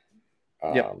sure.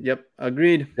 Yep.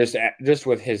 Agreed. Just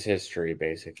with his history,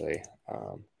 basically.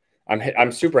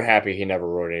 I'm super happy he never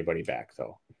wrote anybody back,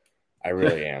 though. I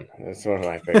really am. That's one of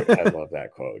my favorites. I love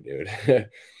that quote, dude.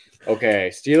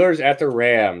 Okay, Steelers at the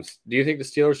Rams. Do you think the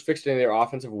Steelers fixed any of their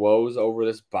offensive woes over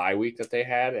this bye week that they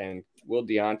had, and will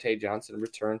Deontay Johnson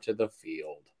return to the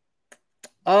field?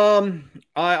 I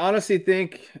honestly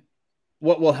think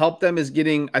what will help them is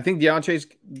I think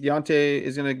Deontay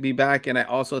is going to be back, and I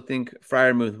also think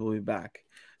Freiermuth will be back.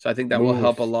 So I think that will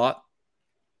help a lot.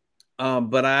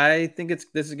 But I think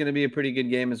this is going to be a pretty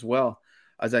good game as well,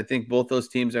 as I think both those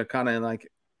teams are kind of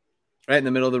like right in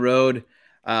the middle of the road.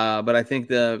 But I think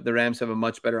the Rams have a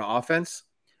much better offense,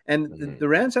 and the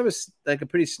Rams have a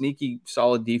pretty sneaky,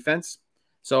 solid defense.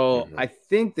 So I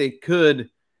think they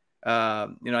could, I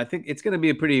think it's going to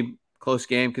be a pretty close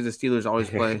game because the Steelers always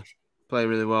play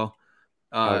really well.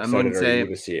 How excited are you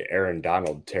to see Aaron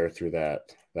Donald tear through that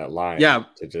line? Yeah,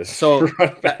 to just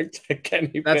run back to Kenny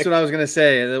Pickett. That's what I was going to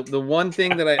say. The one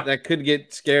thing that could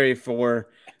get scary for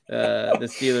the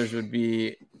Steelers would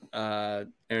be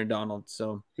Aaron Donald.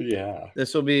 So yeah,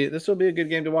 this will be a good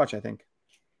game to watch, I think.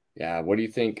 Yeah, what do you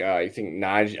think? You think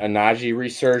a Najee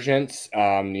resurgence?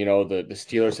 The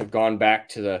Steelers have gone back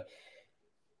to the,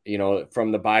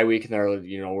 from the bye week, and they're,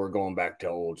 we're going back to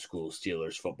old school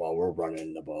Steelers football. We're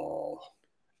running the ball.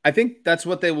 I think that's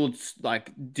what they will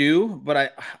do,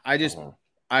 but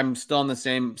I'm still in the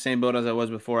same boat as I was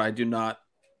before. I do not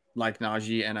like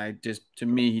Najee, and to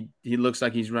me, he looks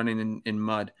like he's running in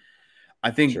mud. I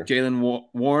think Jaylen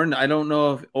Warren, I don't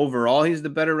know if overall he's the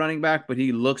better running back, but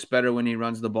he looks better when he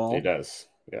runs the ball. He does.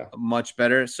 Yeah. Much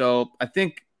better. So I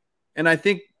think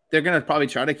they're going to probably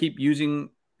try to keep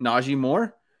using Najee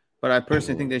more, but I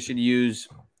personally think they should use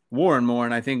Warren more.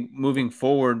 And I think moving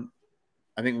forward,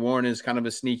 I think Warren is kind of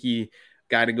a sneaky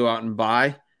guy to go out and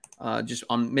buy just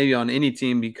maybe on any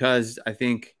team, because I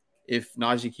think if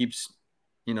Najee keeps,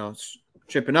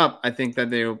 tripping up, I think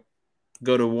that they'll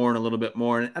go to Warren a little bit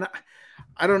more. And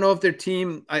I don't know if their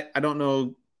team, I don't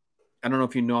know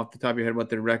if you know off the top of your head what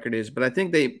their record is, but I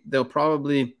think they'll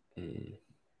probably,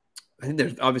 I think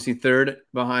they're obviously third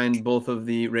behind both of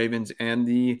the Ravens and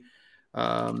the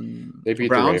they beat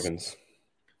Browns. The Ravens.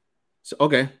 So,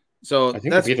 okay. So I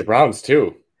think they beat the Browns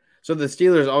too. So the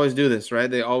Steelers always do this, right?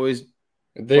 There was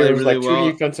really like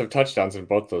two defensive touchdowns in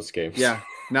both those games. Yeah.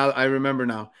 Now I remember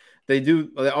now. They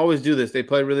always do this. They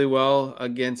play really well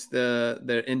against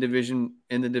their in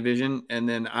the division, and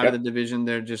then out of the division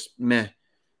they're just meh.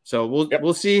 So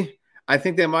we'll see. I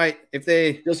think they might, if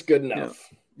they just good enough.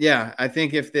 I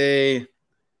think if they,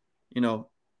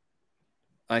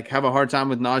 have a hard time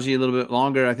with Najee a little bit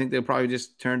longer, I think they'll probably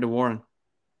just turn to Warren.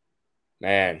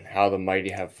 Man, how the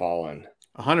mighty have fallen.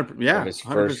 100%. Yeah. From his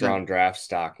first round draft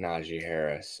stock, Najee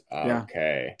Harris. Yeah.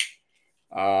 Okay.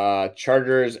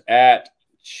 Chargers at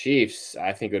Chiefs.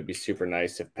 I think it would be super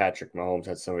nice if Patrick Mahomes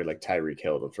had somebody like Tyreek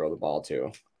Hill to throw the ball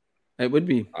to. It would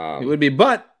be.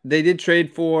 But they did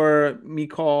trade for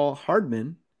Mecole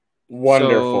Hardman.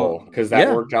 Wonderful, because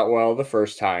that worked out well the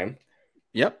first time.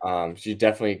 Yep. So you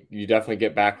definitely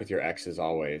get back with your exes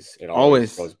always. It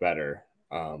always Always. goes better.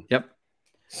 Yep.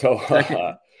 So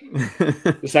Second.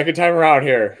 the second time around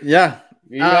here, Yeah.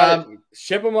 you got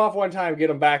ship them off one time, get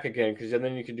them back again, because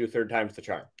then you can do third time's the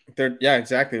charm. Third, yeah,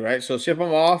 exactly right. So ship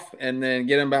them off and then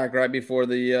get them back right before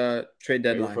the trade Right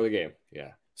deadline. before the game.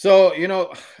 Yeah. So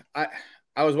I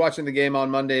I was watching the game on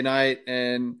Monday night,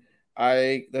 and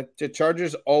the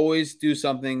Chargers always do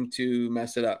something to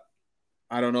mess it up.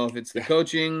 I don't know if it's the Yeah.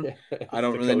 coaching. Yeah. I It's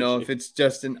don't the really know coaching. if it's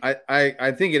Justin.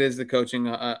 I think it is the coaching.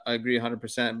 I agree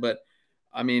 100%. But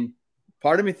I mean,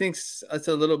 part of me thinks it's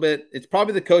a little bit. It's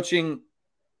probably the coaching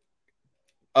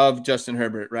of Justin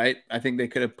Herbert, right? I think they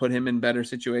could have put him in better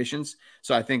situations.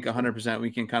 So I think 100%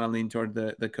 we can kind of lean toward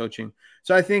the coaching.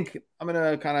 So I think I'm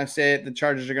going to kind of say it. The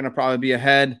Chargers are going to probably be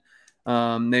ahead.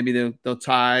 Maybe they'll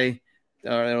tie,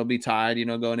 or it'll be tied,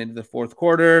 going into the fourth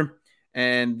quarter.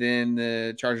 And then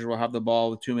the Chargers will have the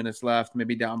ball with 2 minutes left,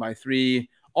 maybe down by 3,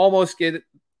 almost get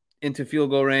into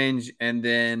field goal range. And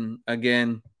then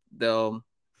again, they'll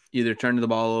either turn the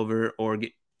ball over or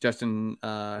get Justin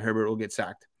Herbert will get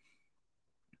sacked.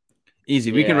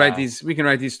 Easy. We can write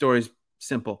Yeah. these stories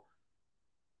simple.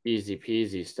 Easy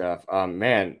peasy stuff.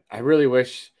 Man, I really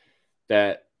wish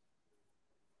that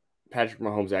Patrick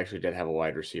Mahomes actually did have a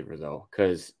wide receiver though,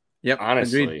 because Yep, agreed.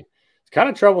 honestly, it's kind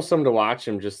of troublesome to watch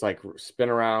him just like spin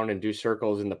around and do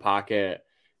circles in the pocket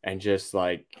and just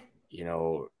like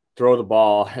throw the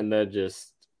ball and then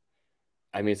just.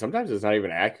 I mean, sometimes it's not even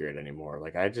accurate anymore.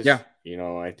 Like I Yeah. just,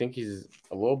 I think he's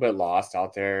a little bit lost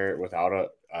out there without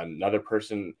another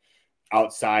person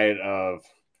outside of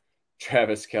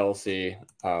Travis Kelce.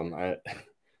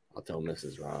 I'll tell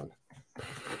Mrs. Ron.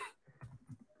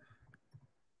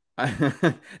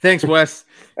 Thanks, Wes.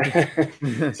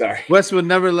 Sorry. Wes would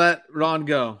never let Ron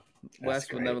go. That's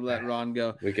Wes would never great. let Ron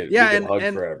go. We could Yeah, hug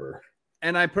forever.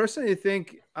 and I personally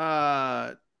think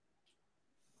Travis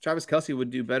Kelce would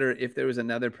do better if there was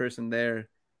another person there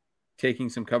taking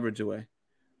some coverage away.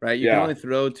 Right? You can Yeah. only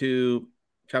throw to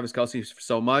Travis Kelce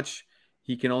so much.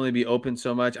 He can only be open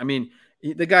so much. I mean,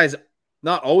 the guy's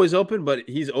not always open, but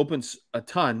he's open a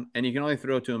ton, and you can only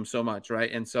throw to him so much,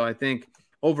 right? And so I think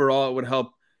overall it would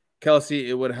help Kelce.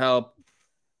 It would help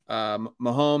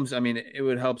Mahomes. I mean, it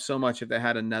would help so much if they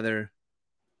had another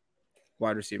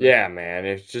wide receiver. Yeah, man.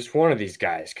 If just one of these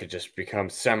guys could just become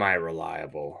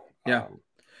semi-reliable, Yeah.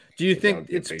 Do you that think would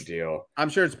be a it's? big deal. I'm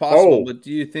sure it's possible, Oh, but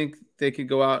do you think they could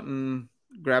go out and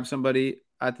grab somebody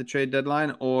at the trade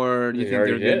deadline, or do you they think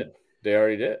already they're good? did. They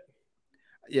already did.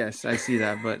 Yes, I see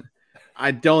that, but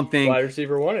I don't Wide think.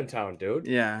 receiver one in town, dude.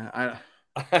 Yeah,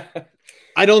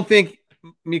 I don't think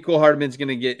Mecole Hardman's going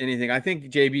to get anything. I think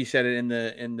JB said it in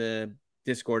the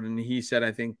Discord, and he said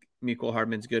I think Mecole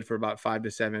Hardman's good for about 5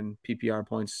 to 7 PPR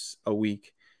points a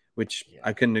week, which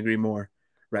I couldn't agree more.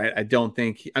 Right? I don't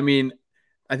think. I mean,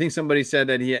 I think somebody said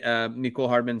that Mecole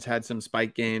Hardman's had some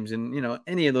spike games, and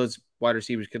any of those wide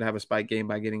receivers could have a spike game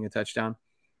by getting a touchdown.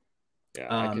 Yeah,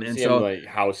 I can And see him so like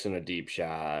housing a deep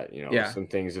shot, yeah, some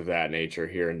things of that nature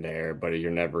here and there, but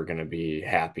you're never going to be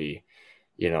happy,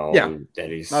 yeah, that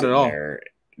he's not at sitting all. there.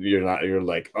 You're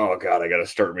like, oh God, I got to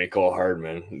start Mecole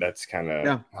Hardman. That's kind of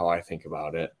Yeah. how I think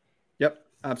about it. Yep,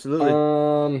 absolutely.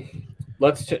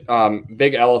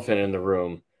 Big elephant in the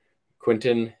room.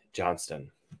 Quentin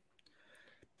Johnston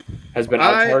has been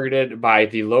out I targeted by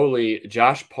the lowly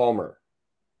Josh Palmer.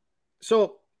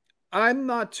 So I'm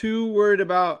not too worried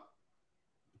about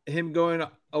him going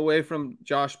away from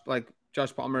Josh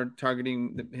Palmer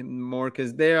targeting him more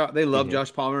because they love Mm-hmm.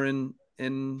 Josh Palmer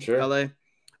in Sure. LA.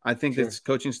 I think Sure. this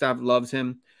coaching staff loves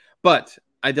him, but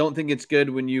I don't think it's good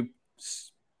when you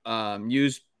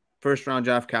use first round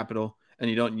draft capital and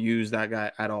you don't use that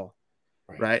guy at all.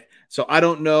 Right. So I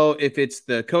don't know if it's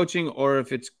the coaching or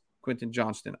if it's Quentin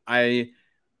Johnston. I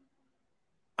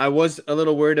was a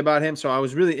little worried about him, so I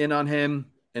was really in on him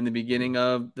in the beginning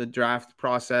of the draft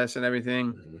process and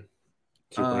everything. Mm-hmm.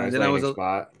 Super nice Then landing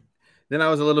spot. Then I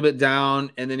was a little bit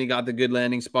down, and then he got the good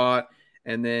landing spot,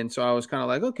 and then so I was kind of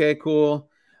like, okay, cool.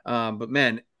 But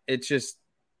man, it's just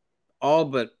all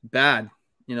but bad,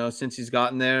 since he's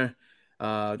gotten there.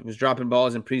 Was dropping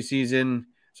balls in preseason,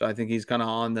 so I think he's kind of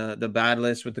on the bad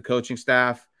list with the coaching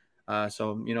staff.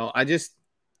 So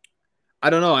I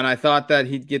don't know. And I thought that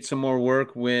he'd get some more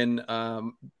work when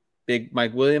big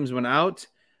Mike Williams went out.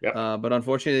 Yep. But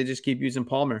unfortunately, they just keep using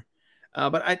Palmer.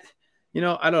 But I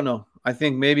don't know. I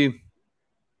think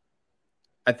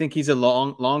he's a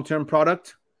long-term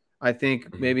product. I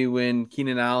think maybe when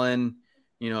Keenan Allen,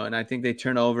 and I think they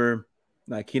turn over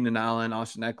like Keenan Allen,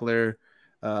 Austin Eckler,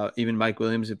 even Mike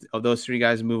Williams, if those three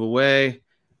guys move away,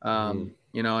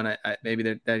 and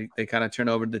maybe they kind of turn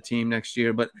over the team next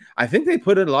year. But I think they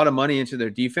put a lot of money into their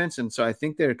defense, and so I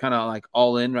think they're kind of like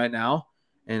all in right now,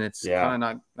 and it's kind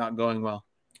of not going well.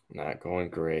 Not going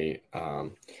great.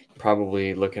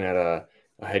 Probably looking at a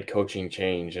head coaching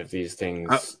change if these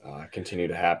things continue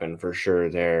to happen for sure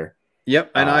there.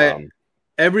 Yep, and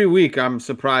every week I'm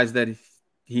surprised that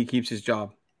he keeps his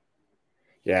job.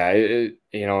 Yeah,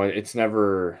 it's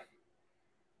never.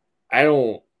 I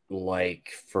don't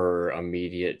like for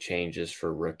immediate changes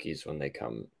for rookies when they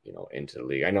come, into the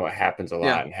league. I know it happens a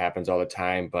lot and happens all the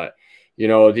time, but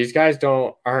these guys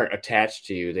aren't attached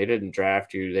to you. They didn't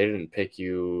draft you. They didn't pick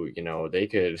you. They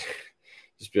could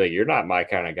just be like, you're not my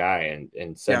kind of guy,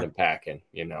 and send him packing.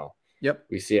 Yep,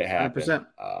 we see it happen.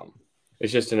 100%.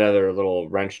 It's just another little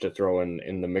wrench to throw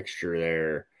in the mixture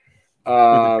there. With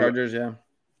the Chargers,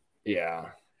 yeah.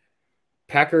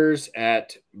 Packers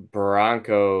at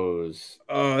Broncos.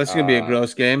 Oh, that's gonna be a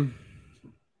gross game.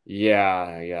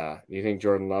 Yeah. Do you think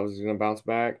Jordan Love is gonna bounce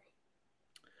back?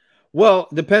 Well,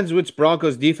 depends which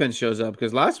Broncos defense shows up,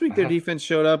 because last week their defense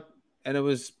showed up and it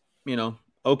was,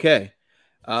 okay.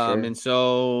 Sure. And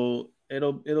so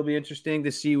it'll be interesting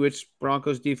to see which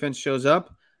Broncos defense shows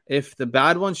up. If the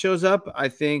bad one shows up, I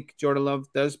think Jordan Love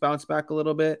does bounce back a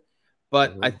little bit.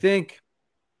 But I think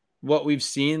what we've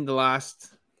seen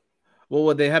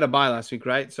they had a bye last week,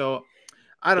 right? So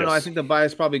I don't know. I think the bye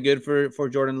is probably good for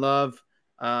Jordan Love.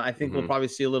 I think we'll probably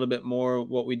see a little bit more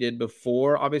what we did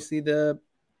before, obviously, the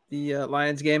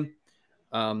Lions game.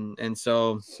 And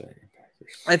so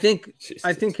I think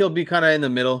he'll be kind of in the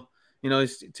middle.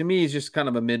 To me, he's just kind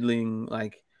of a middling,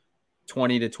 like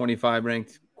 20 to 25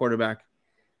 ranked quarterback.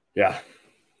 Yeah.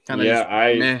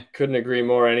 I couldn't agree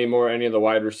more. Any of the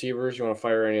wide receivers? You want to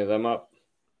fire any of them up?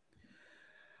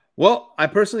 Well, I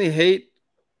personally hate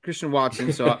Christian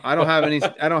Watson, so I don't have any.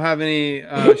 I don't have any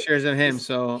shares in him,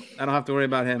 so I don't have to worry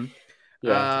about him.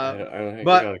 Yeah, I think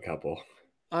I got a couple.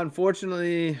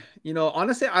 Unfortunately,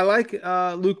 honestly, I like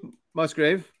Luke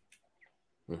Musgrave.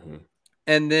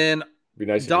 And then be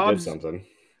nice Dobbs, if he did something.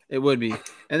 It would be.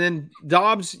 And then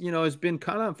Dobbs, has been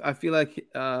kind of, I feel like,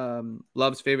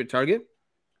 Love's favorite target.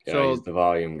 Yeah, so he's the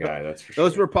volume guy, that's for sure.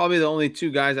 Those were probably the only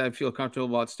two guys I feel comfortable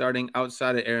about starting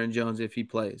outside of Aaron Jones if he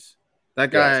plays.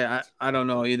 That guy, I don't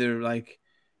know either, like,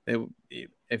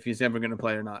 if he's ever going to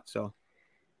play or not. So,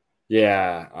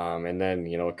 yeah. And then,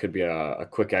 it could be a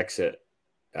quick exit.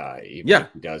 Even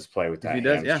if he does play with that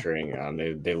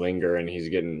hamstring. They linger, and he's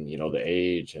getting, the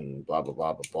age and blah, blah,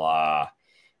 blah, blah, blah.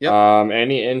 Yep.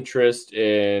 Any interest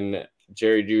in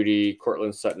Jerry Jeudy,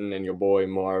 Cortland Sutton, and your boy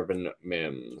Marvin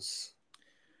Mims?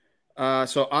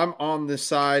 So I'm on the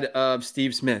side of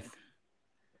Steve Smith,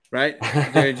 right?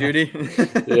 Jerry Jeudy.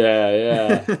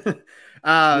 Yeah.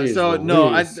 So no,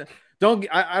 I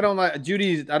don't like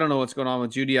Jeudy. I don't know what's going on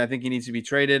with Jeudy. I think he needs to be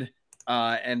traded.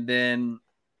 And then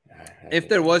if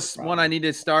there was one I need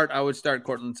to start, I would start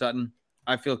Cortland Sutton.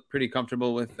 I feel pretty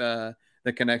comfortable with the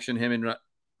connection him and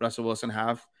Russell Wilson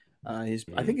have. I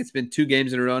think it's been 2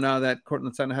 games in a row now that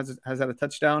Cortland Sutton has had a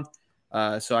touchdown.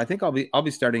 So I think I'll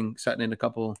be starting Sutton in a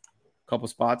couple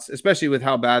spots, especially with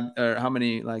how bad or how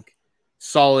many like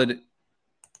solid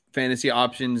fantasy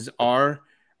options are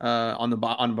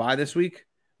on bye this week.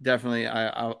 Definitely,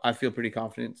 I feel pretty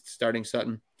confident starting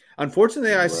Sutton.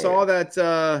 Unfortunately, I saw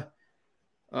that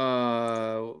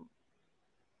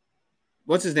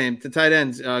what's his name? The tight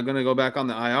end's going to go back on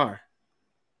the IR.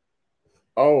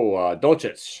 Oh,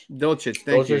 Dolchich.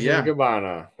 Thank you. Yeah.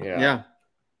 Gabbana. Yeah.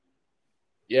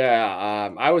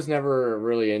 Yeah. I was never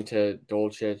really into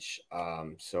Dolchich,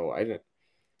 so I didn't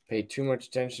pay too much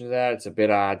attention to that. It's a bit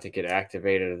odd to get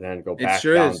activated and then go back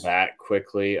down that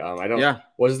quickly. I don't. Yeah.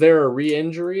 Was there a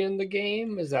re-injury in the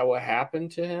game? Is that what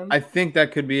happened to him? I think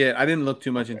that could be it. I didn't look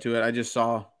too much into it. I just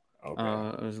saw. Okay.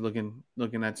 I was looking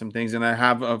at some things, and I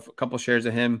have a couple shares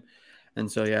of him, and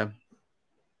so yeah.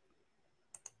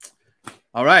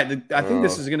 All right, I think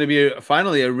this is going to be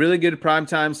finally a really good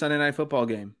primetime Sunday night football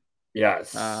game.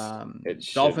 Yes,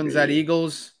 Dolphins at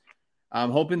Eagles.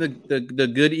 I'm hoping the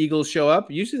good Eagles show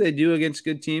up. Usually they do against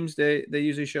good teams. They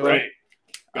usually show up.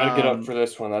 Gotta get up for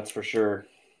this one, that's for sure.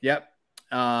 Yep.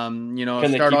 Can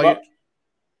they keep up?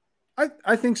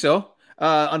 I think so.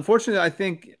 Unfortunately, I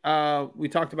think we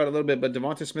talked about it a little bit, but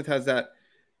Devonta Smith has that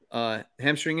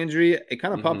hamstring injury. It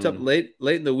kind of popped up late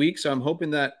in the week, so I'm hoping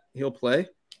that he'll play.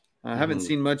 I haven't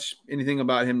seen anything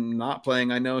about him not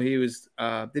playing. I know he was.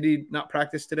 Did he not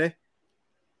practice today?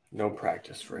 No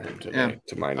practice for him today,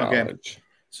 to my knowledge. Okay.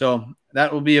 So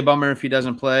that will be a bummer if he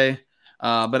doesn't play.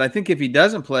 But I think if he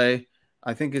doesn't play,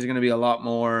 I think there's going to be a lot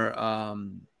more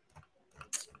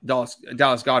Dallas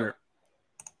Goedert.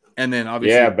 And then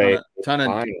obviously a ton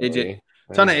of AJ.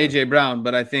 ton of Yeah. AJ Brown,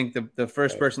 but I think the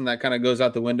first Right. person that kind of goes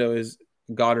out the window is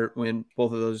Goddard when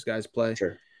both of those guys play.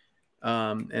 Sure.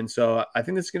 And so I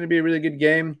think it's going to be a really good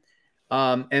game.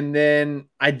 And then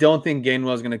I don't think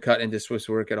Gainwell is going to cut into Swiss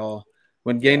work at all.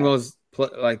 When Yeah. Gainwell's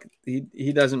like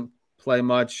he doesn't play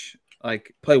much,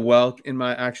 like play well in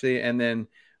my actually. And then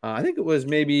I think it was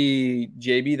maybe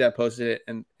JB that posted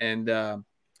it. And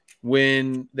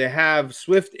when they have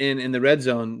Swift in the red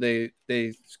zone, they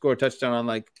score a touchdown on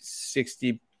like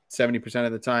 60-70%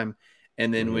 of the time.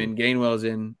 And then Hmm. when Gainwell's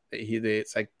in,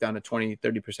 it's like down to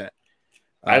 20-30%.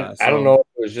 I don't So know if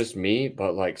it was just me,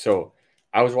 but like so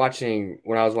I was watching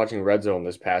when I was watching Red Zone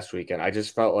this past weekend, I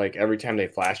just felt like every time they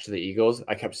flashed to the Eagles,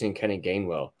 I kept seeing Kenny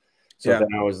Gainwell. So yeah, then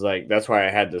I was like, that's why I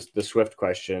had the Swift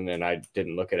question, and I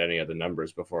didn't look at any of the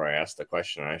numbers before I asked the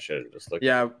question. I should have just looked at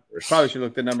yeah, the probably numbers. should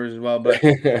look the numbers as well,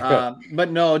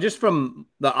 but no, just from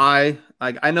the eye,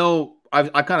 like I know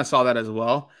I kind of saw that as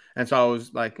well, and so I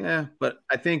was like, yeah, but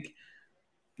I think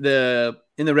the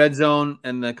in the red zone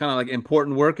and the kind of like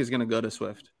important work is going to go to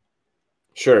Swift.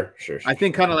 Sure, sure, I sure,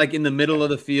 think sure. kind of like in the middle of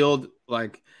the field,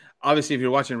 like obviously if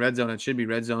you're watching red zone, it should be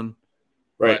red zone,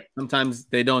 Right. but sometimes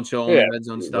they don't show Yeah, only red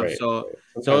zone stuff. right, So right.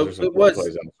 Sometimes so there's some it cool was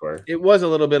plays elsewhere. it was a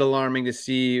little bit alarming to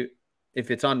see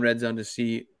if it's on red zone to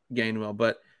see Gainwell,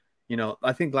 but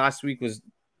I think last week was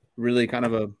really kind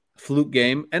of a fluke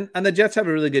game, and the Jets have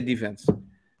a really good defense,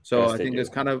 so Yes, I they think it's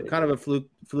do. They kind of do. a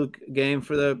fluke game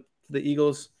for the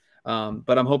Eagles,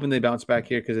 but I'm hoping they bounce back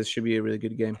here because it should be a really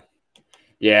good game.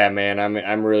 Yeah, man,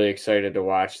 I'm really excited to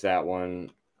watch that one.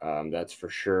 That's for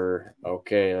sure.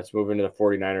 Okay, let's move into the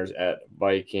 49ers at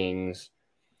Vikings.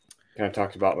 Kind of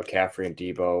talked about McCaffrey and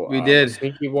Debo. We A did.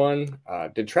 sneaky one.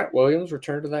 Did Trent Williams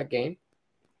return to that game?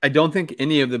 I don't think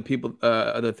any of the people,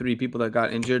 the three people that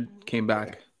got injured, came Okay.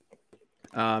 back.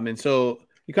 And so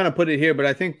you kind of put it here, but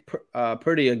I think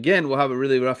Purdy again will have a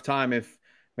really rough time if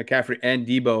McCaffrey and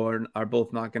Debo are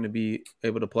both not going to be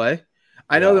able to play.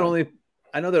 I know they're Yeah. only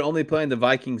I know they're only playing the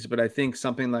Vikings, but I think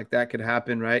something like that could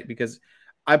happen, right? Because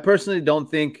I personally don't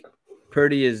think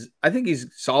Purdy is. I think he's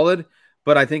solid,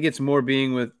 but I think it's more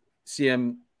being with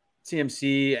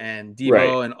CMC and Right.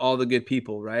 Debo and all the good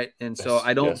people, right? And so Yes.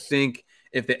 I don't Yes. think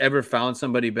if they ever found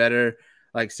somebody better,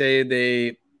 like say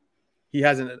he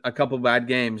has a couple bad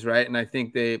games, right? And I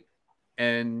think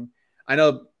and I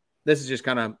know this is just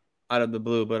kind of out of the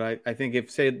blue, but I think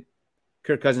if say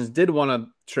Kirk Cousins did want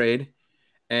to trade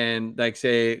and like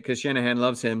say because Shanahan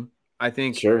loves him, I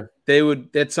think Sure.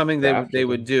 that's something Draft they with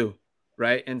would him. do,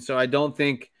 right? And so I don't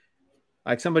think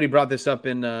like somebody brought this up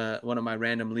in one of my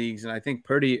random leagues, and I think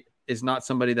Purdy is not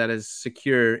somebody that is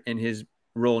secure in his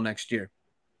role next year.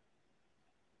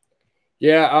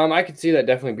 Yeah, I could see that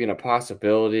definitely being a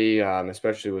possibility,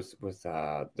 especially with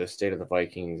the state of the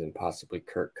Vikings and possibly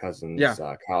Kirk Yeah, Cousins,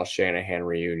 Kyle Shanahan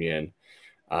reunion.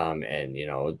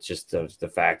 And just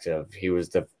the fact of he was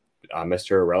the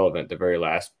Mr. Irrelevant, the very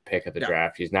last pick of the yeah,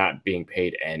 draft. He's not being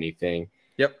paid anything.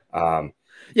 yep, Um,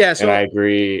 yeah. and I So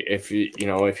agree. If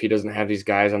he doesn't have these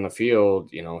guys on the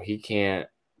field, he can't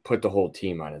put the whole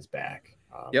team on his back.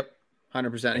 yep,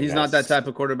 100%. And He's not that that's type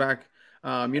of quarterback. He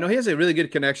has a really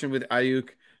good connection with Ayuk.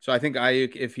 So I think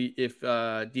Ayuk, if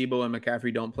Debo and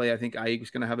McCaffrey don't play, I think Ayuk is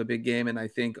going to have a big game, and I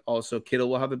think also Kittle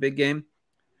will have a big game.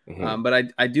 mhm.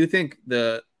 But I do think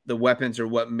the weapons are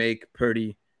what make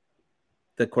Purdy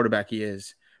the quarterback he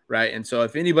is, right? And so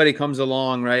if anybody comes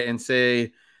along, right, and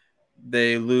say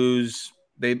they lose,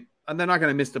 and they're not going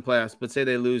to miss the playoffs, but say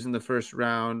they lose in the first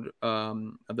round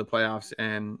of the playoffs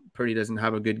and Purdy doesn't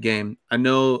have a good game. I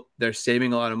know they're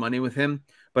saving a lot of money with him,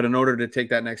 but in order to take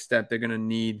that next step, they're going to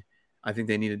need, I think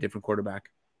they need a different quarterback.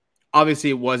 Obviously,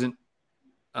 it wasn't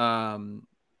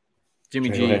Jimmy Trey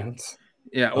G, Lance.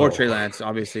 yeah, or Oh, Trey Lance,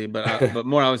 obviously, but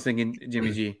more I was thinking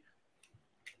Jimmy G.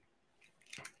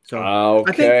 So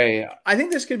I think okay. I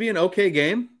think this could be an okay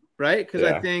game, right? Because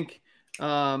I Yeah, think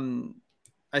um,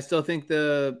 I still think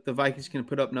the Vikings can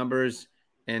put up numbers,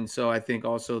 and so I think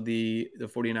also the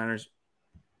 49ers.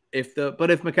 If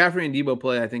McCaffrey and Debo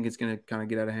play, I think it's going to kind of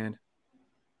get out of hand.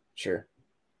 sure.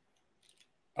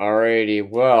 Alrighty.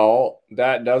 Well,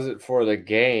 that does it for the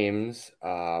games.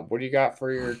 What do you got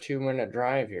for your 2-minute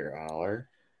drive here, Aller?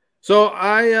 So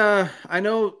I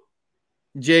know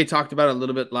Jay talked about it a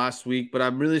little bit last week, but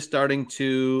I'm really starting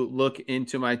to look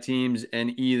into my teams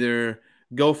and either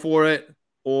go for it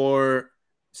or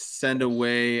send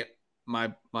away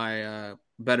my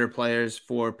better players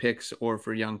for picks or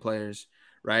for young players,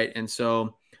 right? And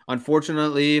so,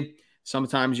 unfortunately,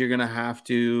 sometimes you're gonna have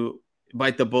to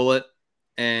bite the bullet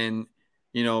and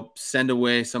send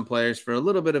away some players for a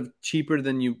little bit of cheaper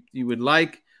than you would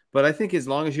like. But I think as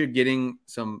long as you're getting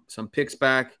some picks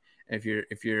back, if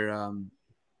you're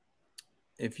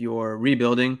if you're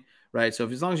rebuilding, right? So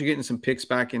as long as you're getting some picks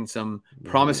back and some Mhm.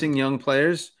 promising young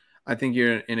players, I think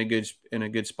you're in a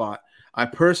good spot. I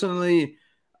personally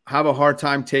have a hard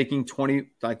time taking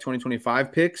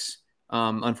 2025 picks.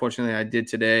 Unfortunately, I did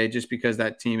today just because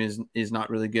that team is not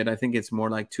really good. I think it's more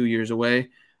like 2 years away.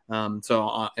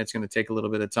 So it's going to take a little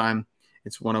bit of time.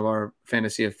 It's one of our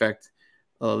fantasy effect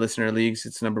listener leagues.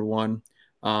 It's number one.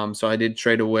 So I did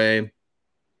trade away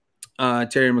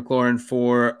Terry McLaurin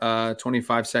for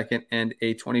 25 second and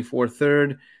a 24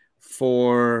 third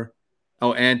for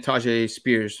and Tajay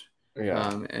Spears.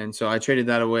 Yeah. And so I traded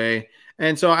that away.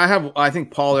 And so I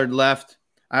think Pollard left.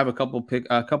 I have a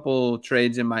couple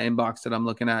trades in my inbox that I'm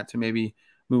looking at to maybe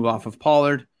move off of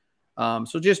Pollard.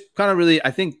 So just kind of really,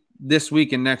 I think this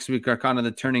week and next week are kind of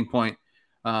the turning point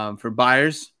for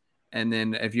buyers. And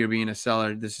then if you're being a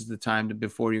seller, this is the time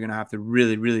before you're going to have to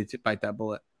really, really bite that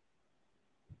bullet.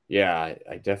 Yeah,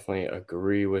 I definitely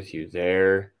agree with you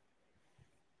there.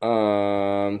 What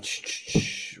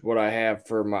I have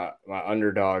for my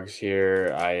underdogs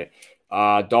here,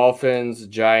 Dolphins,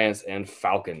 Giants, and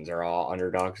Falcons are all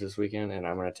underdogs this weekend, and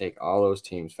I'm going to take all those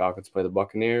teams. Falcons play the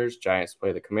Buccaneers, Giants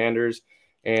play the Commanders,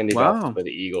 and the Dolphins Wow. play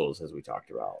the Eagles, as we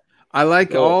talked about. I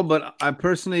like So all, but I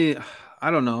personally,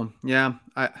 I don't know. Yeah,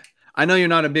 I know you're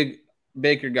not a big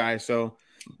Baker guy, so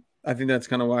I think that's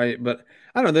kind of why. But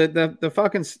I don't know the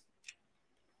Falcons.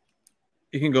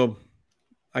 You can go.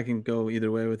 I can go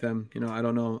either way with them. I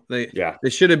don't know. They yeah, they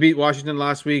should have beat Washington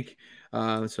last week,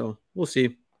 so we'll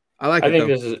see. I like I it think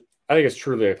though. this is. I think it's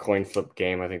truly a coin flip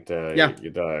game. I think Yeah.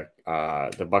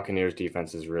 the Buccaneers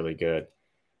defense is really good.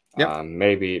 Yep.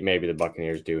 Maybe the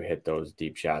Buccaneers do hit those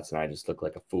deep shots, and I just look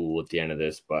like a fool at the end of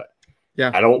this. But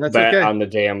Yeah. I don't That's bet okay. on the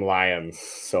damn Lions,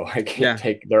 so I can't Yeah.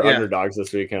 take their Yeah. underdogs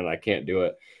this weekend. I can't do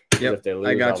it because if Yep. they I lose,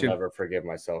 I'll got you. never forgive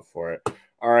myself for it.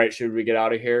 All right, should we get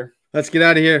out of here? Let's get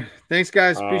out of here. Thanks,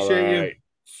 guys. All Appreciate you. right,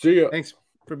 see ya. Thanks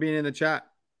for being in the chat.